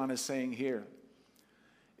of what John is saying here,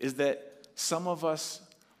 is that some of us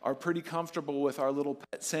are pretty comfortable with our little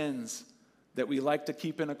pet sins that we like to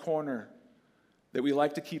keep in a corner, that we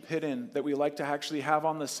like to keep hidden, that we like to actually have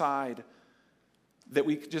on the side, that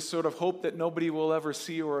we just sort of hope that nobody will ever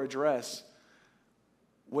see or address.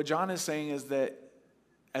 What John is saying is that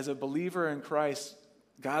as a believer in Christ,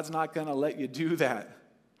 God's not going to let you do that.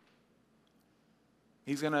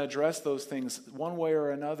 He's going to address those things one way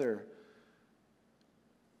or another.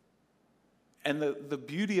 And the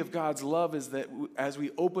beauty of God's love is that as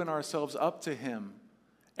we open ourselves up to him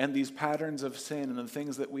and these patterns of sin and the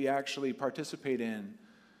things that we actually participate in,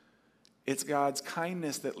 it's God's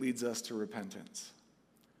kindness that leads us to repentance.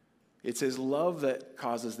 It's his love that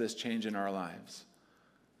causes this change in our lives.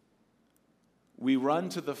 We run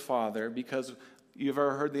to the Father because, you've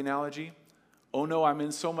ever heard the analogy? Oh no, I'm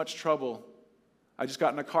in so much trouble. I just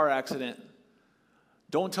got in a car accident.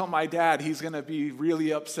 Don't tell my dad, he's going to be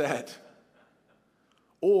really upset.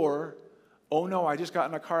 Or, oh no, I just got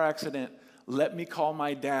in a car accident. Let me call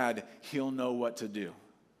my dad. He'll know what to do.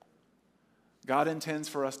 God intends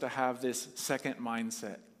for us to have this second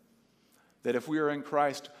mindset, that if we are in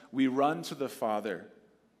Christ, we run to the Father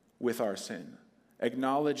with our sin,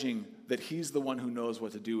 acknowledging that he's the one who knows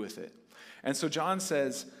what to do with it. And so John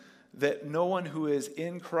says that no one who is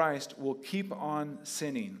in Christ will keep on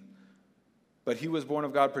sinning, but he who was born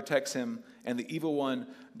of God protects him, and the evil one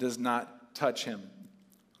does not touch him.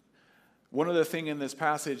 One other thing in this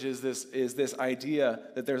passage is this idea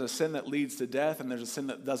that there's a sin that leads to death and there's a sin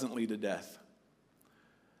that doesn't lead to death.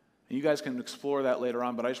 And you guys can explore that later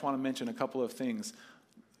on, but I just want to mention a couple of things.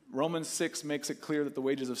 Romans 6 makes it clear that the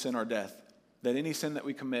wages of sin are death, that any sin that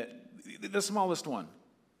we commit, the smallest one,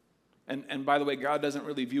 and by the way, God doesn't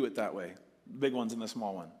really view it that way, the big one's in the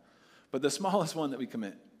small one, but the smallest one that we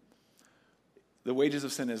commit, the wages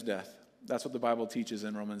of sin is death. That's what the Bible teaches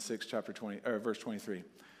in Romans 6, verse 23.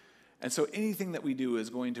 And so anything that we do is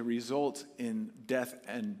going to result in death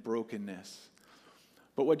and brokenness.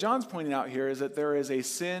 But what John's pointing out here is that there is a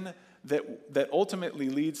sin that ultimately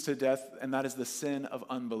leads to death, and that is the sin of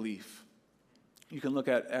unbelief. You can look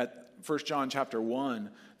at 1 John chapter 1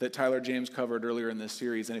 that Tyler James covered earlier in this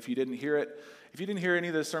series. And if you didn't hear it, if you didn't hear any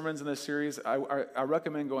of the sermons in this series, I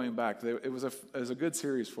recommend going back. It was a good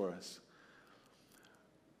series for us.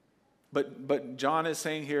 But John is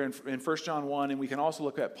saying here in 1 John 1, and we can also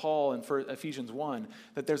look at Paul in Ephesians 1,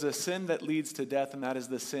 that there's a sin that leads to death, and that is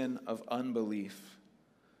the sin of unbelief.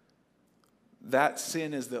 That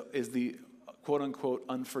sin is the quote-unquote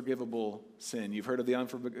unforgivable sin. You've heard of the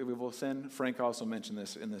unforgivable sin? Frank also mentioned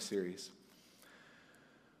this in this series.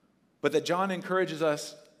 But that John encourages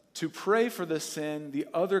us to pray for this sin, the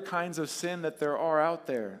other kinds of sin that there are out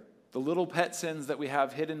there, the little pet sins that we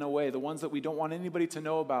have hidden away, the ones that we don't want anybody to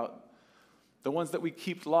know about, the ones that we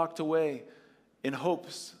keep locked away in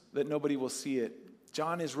hopes that nobody will see it.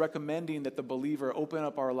 John is recommending that the believer open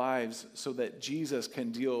up our lives so that Jesus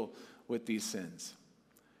can deal with these sins.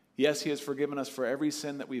 Yes, he has forgiven us for every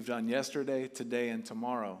sin that we've done yesterday, today, and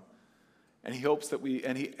tomorrow. And he hopes that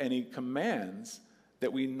he commands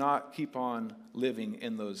that we not keep on living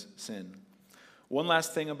in those sin. One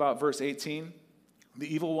last thing about verse 18,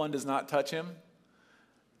 the evil one does not touch him.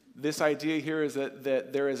 This idea here is that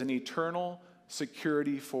there is an eternal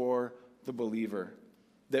security for the believer,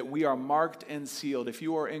 that we are marked and sealed. If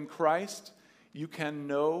you are in Christ, you can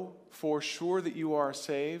know for sure that you are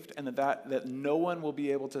saved and that no one will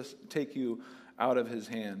be able to take you out of his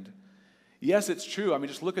hand. Yes, it's true. I mean,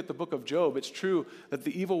 just look at the book of Job. It's true that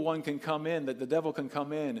the evil one can come in, that the devil can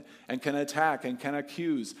come in and can attack and can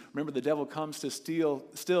accuse. Remember, the devil comes to steal,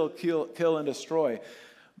 kill, and destroy.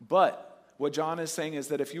 But what John is saying is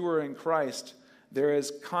that if you are in Christ, there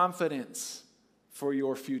is confidence for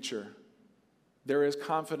your future. There is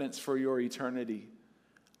confidence for your eternity.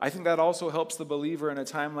 I think that also helps the believer in a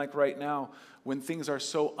time like right now when things are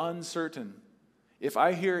so uncertain. If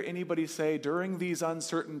I hear anybody say during these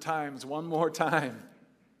uncertain times one more time,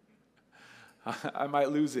 I might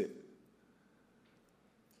lose it.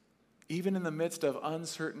 Even in the midst of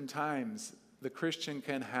uncertain times, the Christian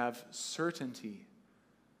can have certainty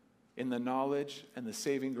in the knowledge and the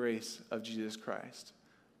saving grace of Jesus Christ.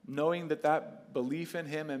 Knowing that belief in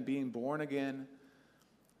him and being born again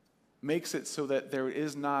makes it so that there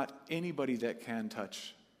is not anybody that can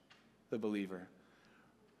touch the believer.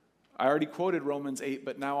 I already quoted Romans 8,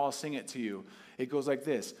 but now I'll sing it to you. It goes like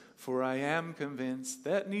this: For I am convinced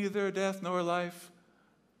that neither death nor life,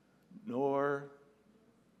 nor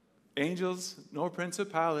angels, nor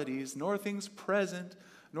principalities, nor things present,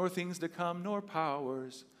 nor things to come, nor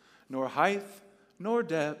powers, nor height, nor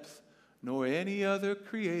depth, nor any other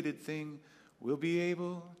created thing will be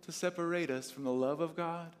able to separate us from the love of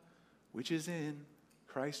God, which is in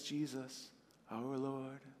Christ Jesus our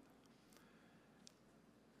Lord.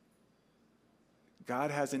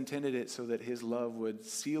 God has intended it so that his love would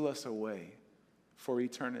seal us away for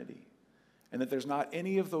eternity, and that there's not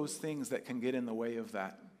any of those things that can get in the way of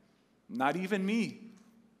that. Not even me.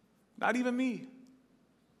 Not even me.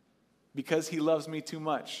 Because he loves me too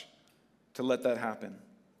much to let that happen.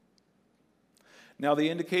 Now, the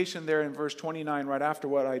indication there in verse 29, right after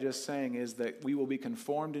what I just sang, is that we will be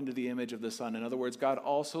conformed into the image of the Son. In other words, God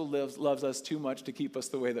also loves us too much to keep us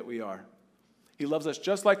the way that we are. He loves us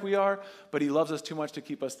just like we are, but he loves us too much to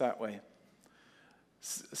keep us that way.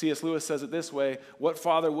 C.S. Lewis says it this way: what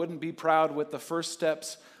father wouldn't be proud with the first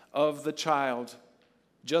steps of the child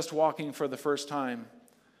just walking for the first time?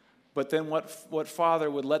 But then what father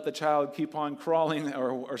would let the child keep on crawling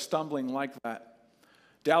or stumbling like that?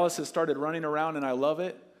 Dallas has started running around, and I love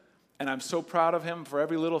it. And I'm so proud of him for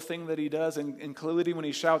every little thing that he does, including when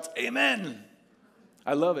he shouts, "Amen."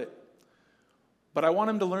 I love it. But I want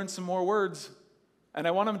him to learn some more words, and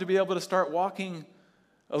I want him to be able to start walking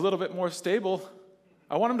a little bit more stable.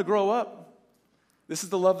 I want him to grow up. This is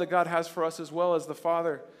the love that God has for us as well as the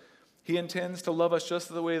Father. He intends to love us just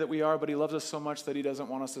the way that we are, but he loves us so much that he doesn't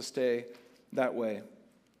want us to stay that way.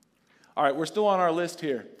 All right, we're still on our list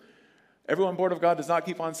here. Everyone born of God does not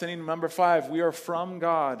keep on sinning. Number 5, we are from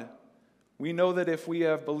God. We know that if we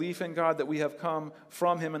have belief in God, that we have come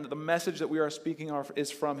from him, and that the message that we are speaking is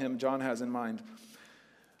from him, John has in mind.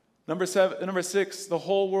 Number 6, the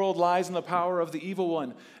whole world lies in the power of the evil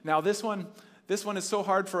one. Now this one is so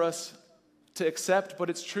hard for us to accept, but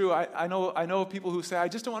it's true. I know people who say, I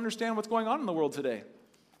just don't understand what's going on in the world today.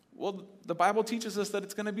 Well, the Bible teaches us that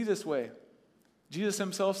it's going to be this way. Jesus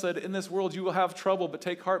himself said, in this world you will have trouble, but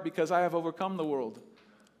take heart because I have overcome the world.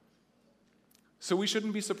 So we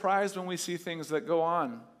shouldn't be surprised when we see things that go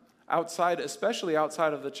on outside, especially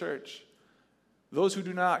outside of the church. Those who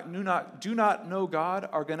do not know God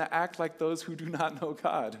are going to act like those who do not know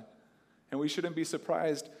God. And we shouldn't be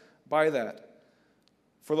surprised by that.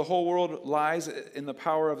 For the whole world lies in the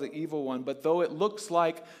power of the evil one. But though it looks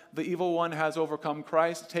like the evil one has overcome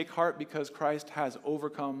Christ, take heart because Christ has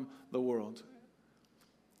overcome the world.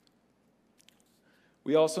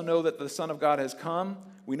 We also know that the Son of God has come.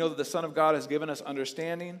 We know that the Son of God has given us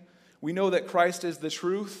understanding. We know that Christ is the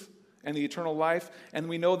truth and the eternal life. And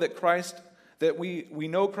we know that we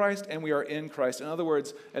know Christ and we are in Christ. In other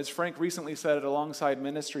words, as Frank recently said at Alongside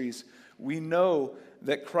Ministries, we know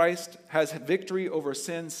that Christ has victory over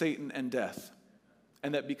sin, Satan, and death.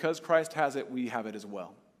 And that because Christ has it, we have it as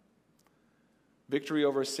well. Victory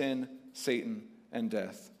over sin, Satan, and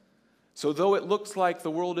death. So though it looks like the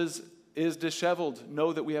world is disheveled,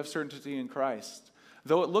 know that we have certainty in Christ.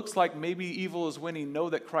 Though it looks like maybe evil is winning, know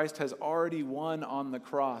that Christ has already won on the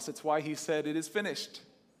cross. It's why he said, it is finished.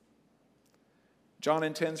 John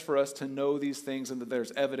intends for us to know these things and that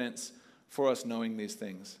there's evidence for us knowing these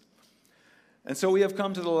things. And so we have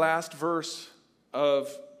come to the last verse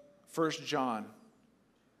of 1 John.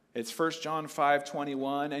 It's 1 John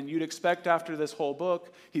 5:21, and you'd expect after this whole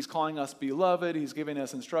book, he's calling us beloved, he's giving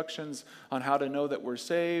us instructions on how to know that we're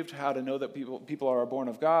saved, how to know that people are born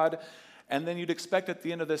of God, and then you'd expect at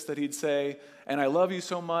the end of this that he'd say, and I love you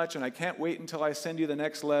so much, and I can't wait until I send you the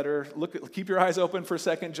next letter. Keep your eyes open for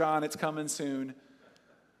 2 John, it's coming soon.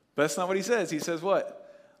 But that's not what he says. He says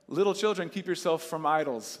what? Little children, keep yourself from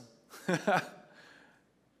idols.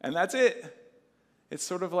 And that's it. It's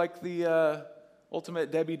sort of like the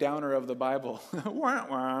ultimate Debbie Downer of the Bible. Wah,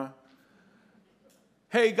 wah.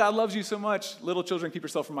 Hey, God loves you so much. Little children, keep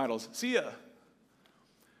yourself from idols. See ya.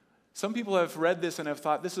 Some people have read this and have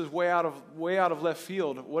thought, this is way out of left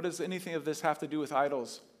field. What does anything of this have to do with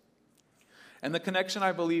idols? And the connection,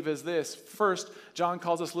 I believe, is this. First, John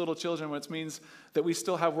calls us little children, which means that we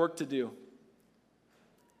still have work to do.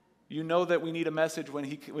 You know that we need a message when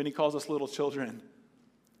he calls us little children.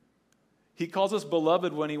 He calls us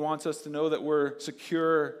beloved when he wants us to know that we're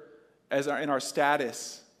secure in our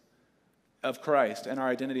status of Christ and our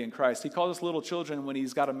identity in Christ. He calls us little children when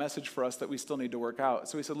he's got a message for us that we still need to work out.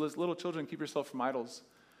 So he said, little children, keep yourself from idols.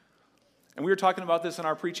 And we were talking about this in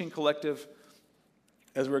our preaching collective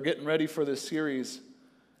as we're getting ready for this series,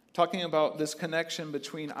 talking about this connection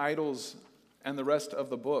between idols and the rest of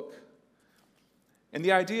the book. And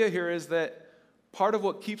the idea here is that part of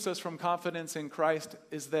what keeps us from confidence in Christ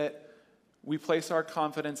is that we place our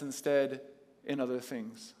confidence instead in other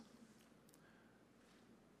things.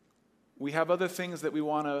 We have other things that we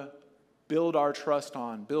want to build our trust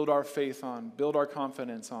on, build our faith on, build our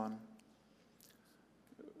confidence on.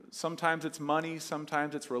 Sometimes it's money,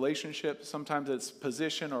 sometimes it's relationships, sometimes it's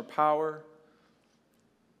position or power.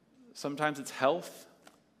 Sometimes it's health,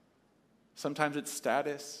 sometimes it's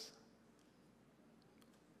status.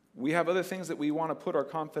 We have other things that we want to put our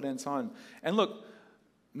confidence on. And look,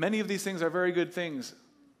 many of these things are very good things.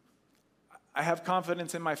 I have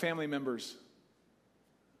confidence in my family members.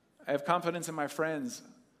 I have confidence in my friends.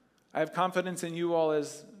 I have confidence in you all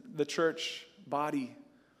as the church body.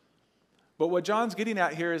 But what John's getting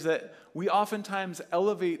at here is that we oftentimes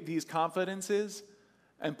elevate these confidences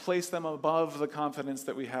and place them above the confidence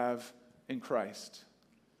that we have in Christ.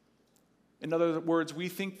 In other words, we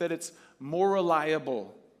think that it's more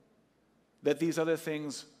reliable that these other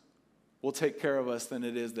things will take care of us than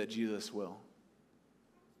it is that Jesus will.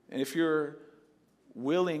 And if you're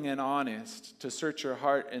willing and honest to search your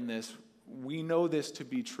heart in this, we know this to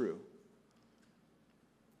be true.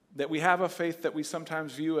 That we have a faith that we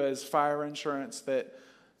sometimes view as fire insurance, that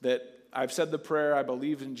I've said the prayer, I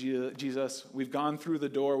believe in Jesus, we've gone through the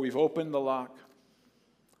door, we've opened the lock.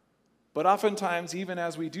 But oftentimes, even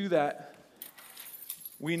as we do that,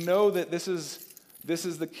 we know that this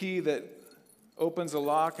is the key that opens the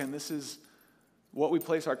lock, and this is what we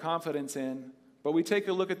place our confidence in. But we take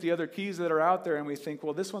a look at the other keys that are out there, and we think,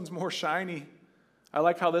 well, this one's more shiny. I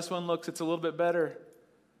like how this one looks. It's a little bit better.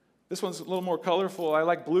 This one's a little more colorful. I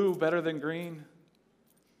like blue better than green.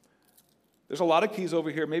 There's a lot of keys over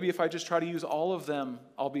here. Maybe if I just try to use all of them,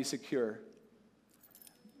 I'll be secure.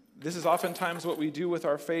 This is oftentimes what we do with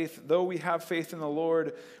our faith. Though we have faith in the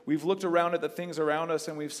Lord, we've looked around at the things around us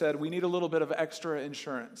and we've said, we need a little bit of extra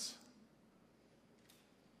insurance.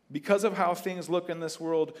 Because of how things look in this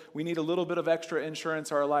world, we need a little bit of extra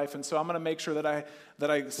insurance in our life. And so I'm going to make sure that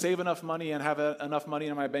I save enough money and have enough money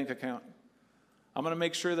in my bank account. I'm going to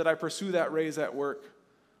make sure that I pursue that raise at work.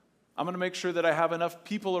 I'm going to make sure that I have enough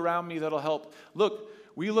people around me that'll help. Look,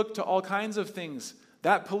 we look to all kinds of things.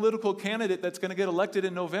 That political candidate that's going to get elected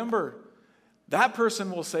in November, that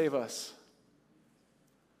person will save us.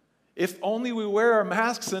 If only we wear our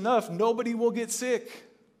masks enough, nobody will get sick.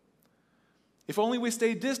 If only we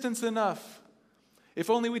stay distanced enough. If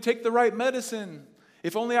only we take the right medicine.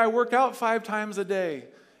 If only I work out 5 times a day.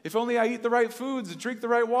 If only I eat the right foods and drink the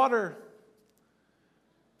right water.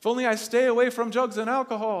 If only I stay away from drugs and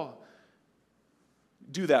alcohol.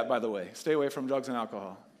 Do that, by the way. Stay away from drugs and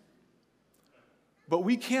alcohol. But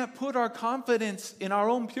we can't put our confidence in our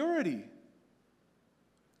own purity.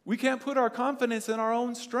 We can't put our confidence in our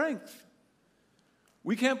own strength.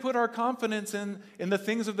 We can't put our confidence in the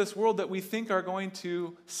things of this world that we think are going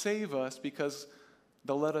to save us, because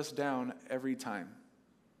they'll let us down every time.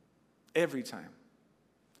 Every time.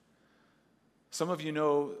 Some of you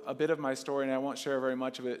know a bit of my story, and I won't share very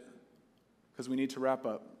much of it because we need to wrap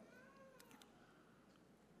up.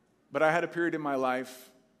 But I had a period in my life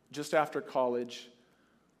just after college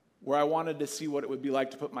where I wanted to see what it would be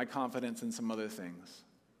like to put my confidence in some other things.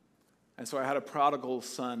 And so I had a prodigal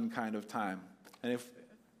son kind of time. And if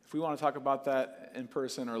we want to talk about that in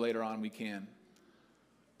person or later on, we can.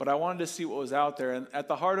 But I wanted to see what was out there. And at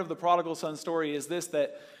the heart of the prodigal son story is this,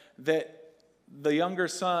 that the younger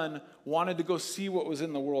son wanted to go see what was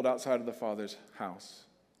in the world outside of the father's house.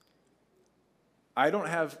 I don't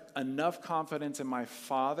have enough confidence in my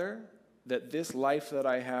father that this life that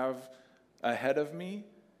I have ahead of me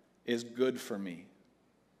is good for me.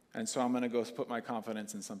 And so I'm going to go put my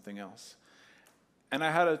confidence in something else. And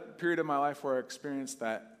I had a period of my life where I experienced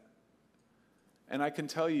that. And I can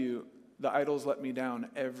tell you, the idols let me down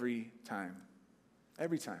every time.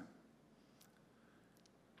 Every time.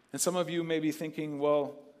 And some of you may be thinking,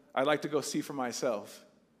 well, I'd like to go see for myself.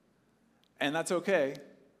 And that's okay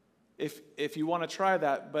if you want to try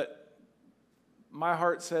that, but my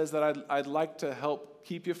heart says that I'd like to help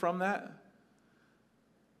keep you from that.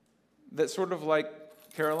 That's sort of like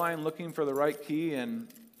Caroline looking for the right key. And,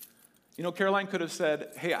 Caroline could have said,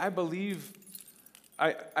 hey, I believe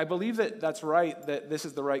that that's right, that this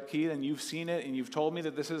is the right key, and you've seen it, and you've told me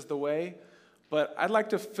that this is the way, but I'd like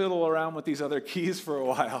to fiddle around with these other keys for a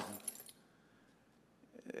while.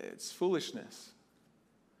 It's foolishness.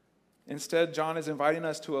 Instead, John is inviting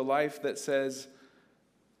us to a life that says,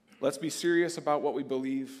 let's be serious about what we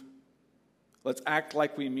believe. Let's act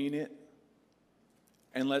like we mean it.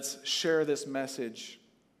 And let's share this message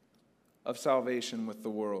of salvation with the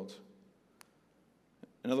world.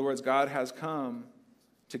 In other words, God has come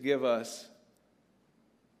to give us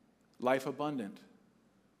life abundant.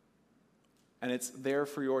 And it's there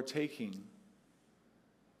for your taking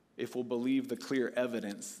if we'll believe the clear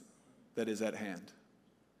evidence that is at hand.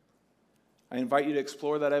 I invite you to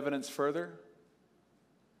explore that evidence further.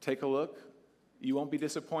 Take a look. You won't be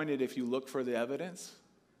disappointed if you look for the evidence.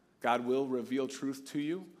 God will reveal truth to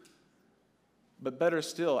you. But better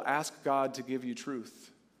still, ask God to give you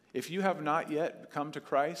truth. If you have not yet come to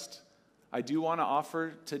Christ, I do want to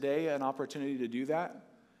offer today an opportunity to do that.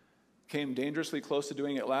 Came dangerously close to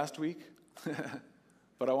doing it last week,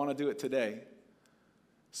 but I want to do it today.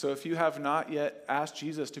 So if you have not yet asked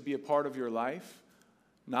Jesus to be a part of your life,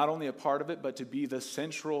 not only a part of it, but to be the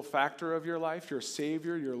central factor of your life, your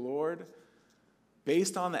Savior, your Lord,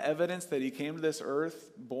 based on the evidence that he came to this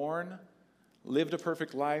earth, born, lived a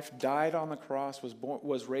perfect life, died on the cross,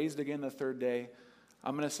 was raised again the third day,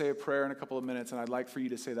 I'm going to say a prayer in a couple of minutes, and I'd like for you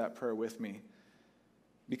to say that prayer with me.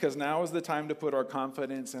 Because now is the time to put our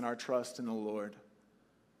confidence and our trust in the Lord.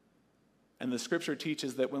 And the scripture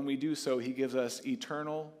teaches that when we do so, he gives us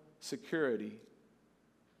eternal security.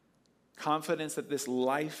 Confidence that this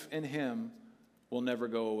life in him will never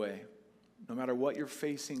go away, no matter what you're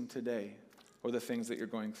facing today or the things that you're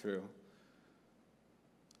going through.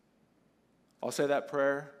 I'll say that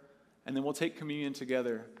prayer, and then we'll take communion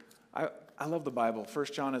together. I love the Bible. 1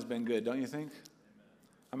 John has been good, don't you think?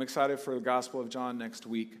 I'm excited for the Gospel of John next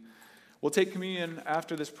week. We'll take communion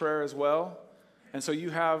after this prayer as well. And so you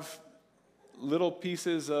have little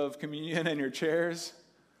pieces of communion in your chairs.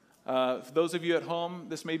 For those of you at home,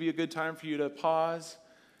 this may be a good time for you to pause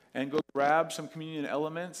and go grab some communion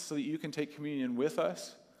elements so that you can take communion with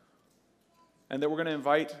us. And that we're going to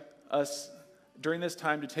invite us during this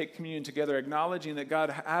time to take communion together, acknowledging that God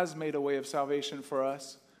has made a way of salvation for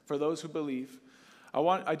us, for those who believe.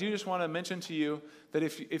 I do just want to mention to you that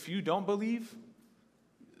if you don't believe,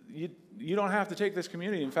 you don't have to take this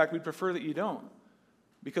communion. In fact, we prefer that you don't.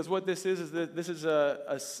 Because what this is that this is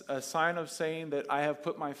a sign of saying that I have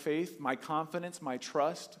put my faith, my confidence, my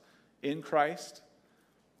trust in Christ.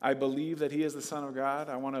 I believe that he is the Son of God.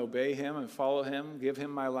 I want to obey him and follow him, give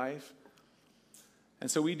him my life. And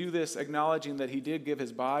so we do this acknowledging that he did give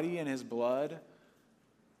his body and his blood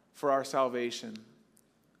for our salvation.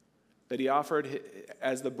 That he offered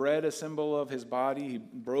as the bread a symbol of his body, he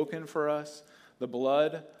broken for us. The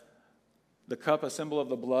blood, the cup, a symbol of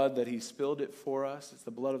the blood, that he spilled it for us. It's the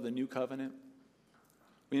blood of the new covenant.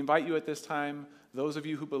 We invite you at this time, those of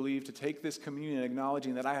you who believe, to take this communion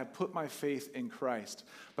acknowledging that I have put my faith in Christ.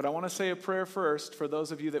 But I want to say a prayer first for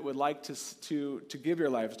those of you that would like to give your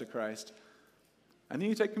lives to Christ. And then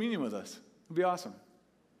you take communion with us. It'd be awesome.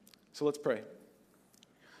 So let's pray.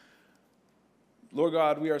 Lord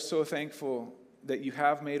God, we are so thankful that you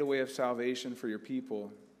have made a way of salvation for your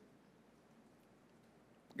people.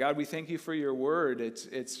 God, we thank you for your word.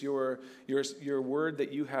 It's your word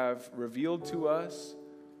that you have revealed to us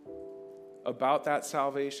about that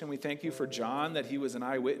salvation. We thank you for John, that he was an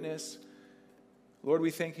eyewitness. Lord,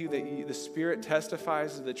 we thank you that the Spirit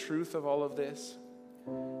testifies to the truth of all of this.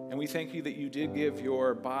 And we thank you that you did give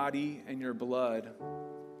your body and your blood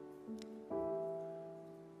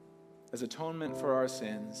as atonement for our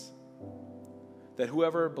sins, that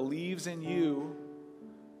whoever believes in you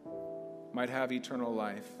might have eternal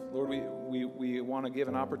life. Lord, we want to give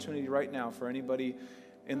an opportunity right now for anybody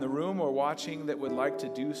in the room or watching that would like to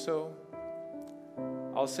do so.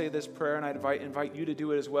 I'll say this prayer, and I invite you to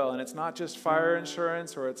do it as well. And it's not just fire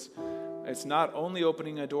insurance, or it's not only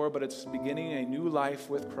opening a door, but it's beginning a new life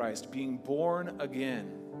with Christ, being born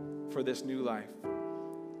again for this new life.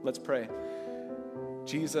 Let's pray.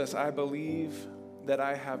 Jesus, I believe that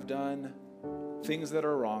I have done things that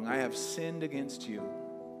are wrong. I have sinned against you.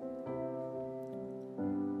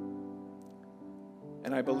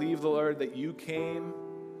 And I believe, Lord, that you came,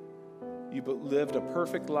 you lived a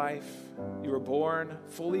perfect life, you were born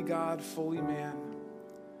fully God, fully man,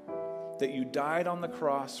 that you died on the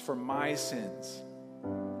cross for my sins,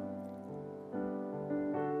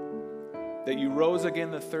 that you rose again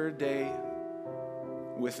the third day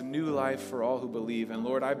with new life for all who believe. And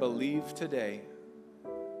Lord, I believe today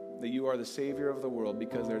that you are the Savior of the world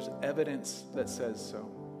because there's evidence that says so.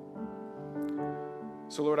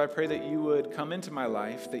 So Lord, I pray that you would come into my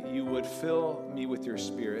life, that you would fill me with your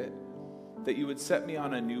Spirit, that you would set me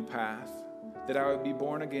on a new path, that I would be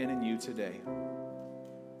born again in you today.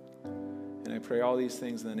 And I pray all these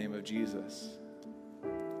things in the name of Jesus.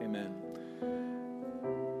 Amen.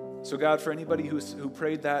 So God, for anybody who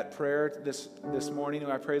prayed that prayer this morning,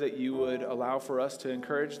 I pray that you would allow for us to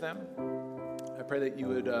encourage them. I pray that you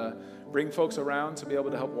would bring folks around to be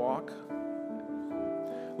able to help walk.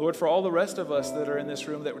 Lord, for all the rest of us that are in this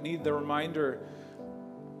room that need the reminder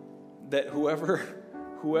that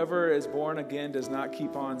whoever is born again does not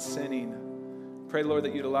keep on sinning, pray, Lord,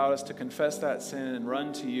 that you'd allow us to confess that sin and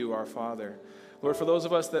run to you, our Father. Lord, for those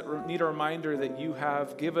of us that need a reminder that you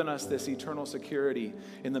have given us this eternal security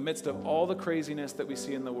in the midst of all the craziness that we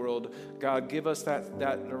see in the world, God, give us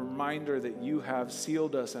that reminder that you have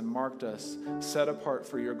sealed us and marked us, set apart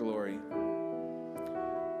for your glory.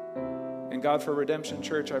 And God, for Redemption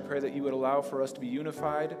Church, I pray that you would allow for us to be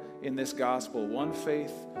unified in this gospel, one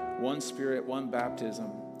faith, one Spirit, one baptism,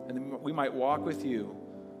 and we might walk with you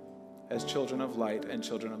as children of light and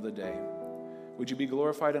children of the day. Would you be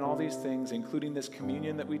glorified in all these things, including this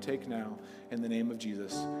communion that we take now, in the name of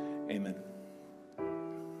Jesus. Amen.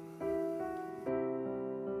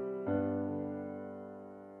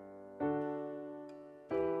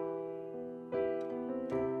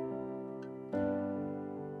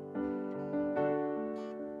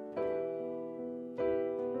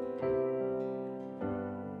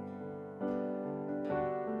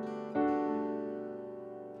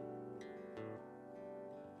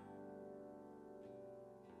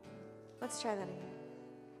 Let's try that again.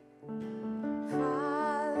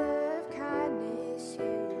 Father of kindness, you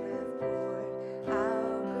have poured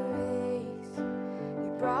out grace.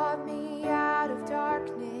 You brought me out.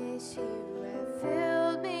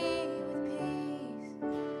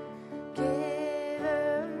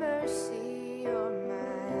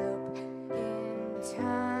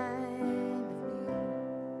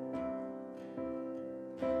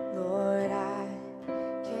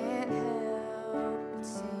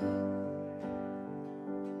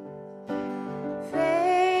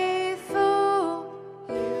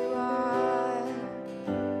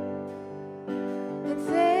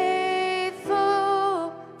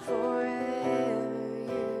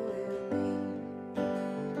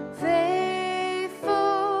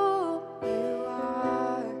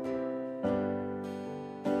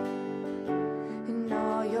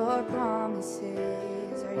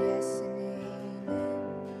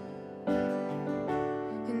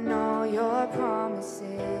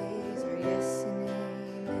 promises are yes and amen.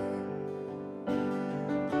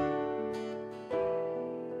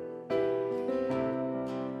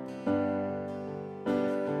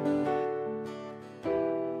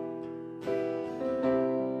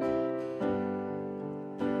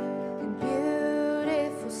 And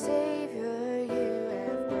beautiful Savior, you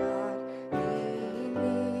have brought me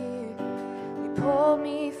near. You pulled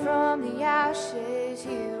me from the ashes,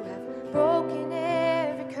 you have broken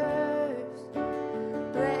every curse.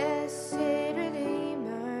 Blessed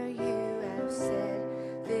Redeemer, you have set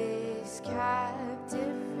this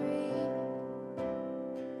captive free.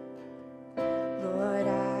 Lord,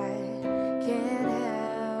 I can't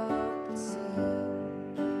help but sing.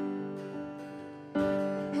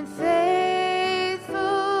 And faithful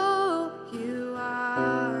you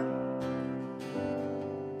are,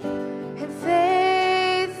 and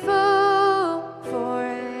faithful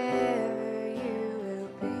forever you will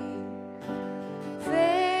be.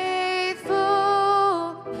 Faithful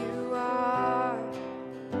you are,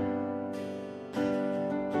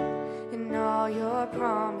 and all your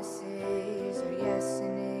promises are yes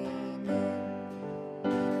and amen.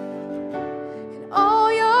 And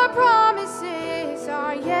all your promises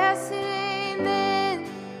are yes and amen.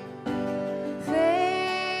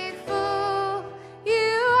 Faithful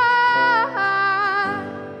you are,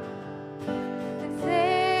 and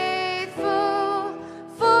faithful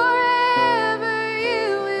forever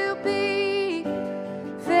you will be.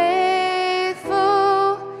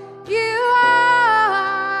 Faithful you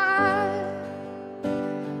are,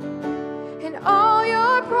 and all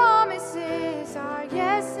your promises are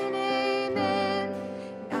yes and amen.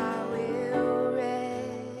 And I will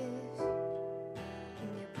rest in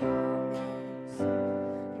your promise.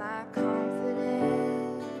 My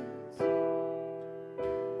confidence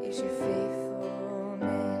is your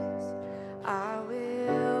faithfulness. I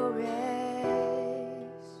will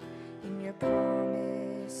rest in your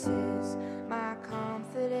promises. My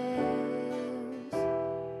confidence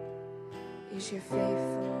is your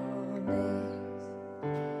faithfulness.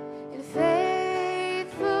 And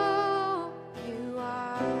faithful you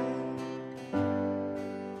are,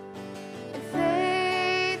 and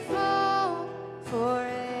faithful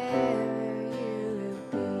forever you will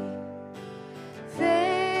be.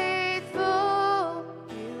 Faithful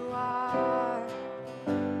you are,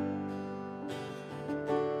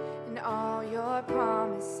 and all your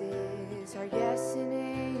promises are yes and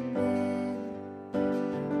amen.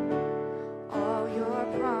 All your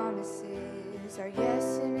promises are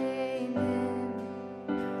yes and amen.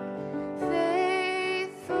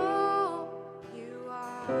 Faithful you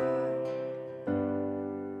are,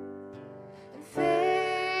 and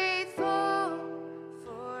faithful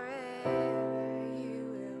forever you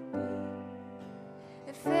will be.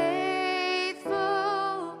 And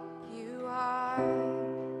faithful you are,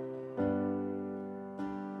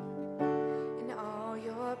 and all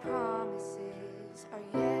your promises are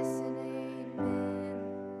yes and amen.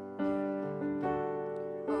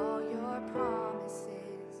 All your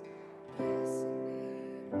promises, yes and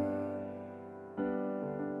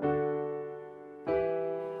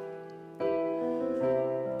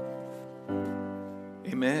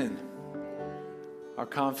Amen. Our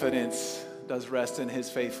confidence does rest in his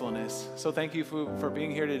faithfulness. So thank you for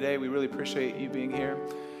being here today. We really appreciate you being here.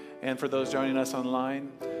 And for those joining us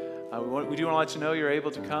online, we do want to let you know you're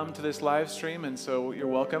able to come to this live stream, and so you're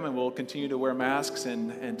welcome, and we'll continue to wear masks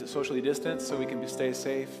and to socially distance so we can stay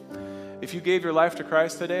safe. If you gave your life to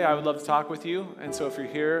Christ today, I would love to talk with you. And so if you're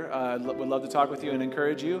here, I would love to talk with you and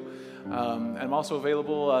encourage you. I'm also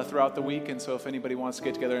available throughout the week. And so if anybody wants to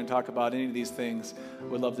get together and talk about any of these things,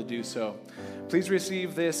 we'd love to do so. Please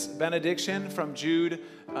receive this benediction from Jude,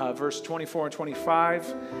 verse 24 and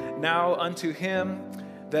 25. Now unto him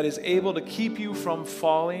that is able to keep you from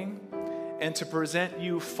falling and to present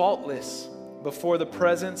you faultless before the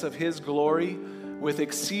presence of his glory with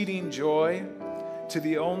exceeding joy, to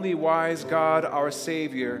the only wise God, our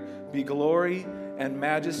Savior, be glory and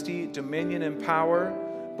majesty, dominion and power,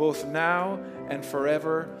 both now and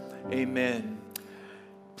forever. Amen.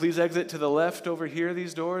 Please exit to the left over here,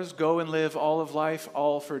 these doors. Go and live all of life,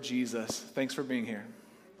 all for Jesus. Thanks for being here.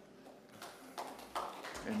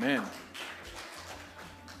 Amen.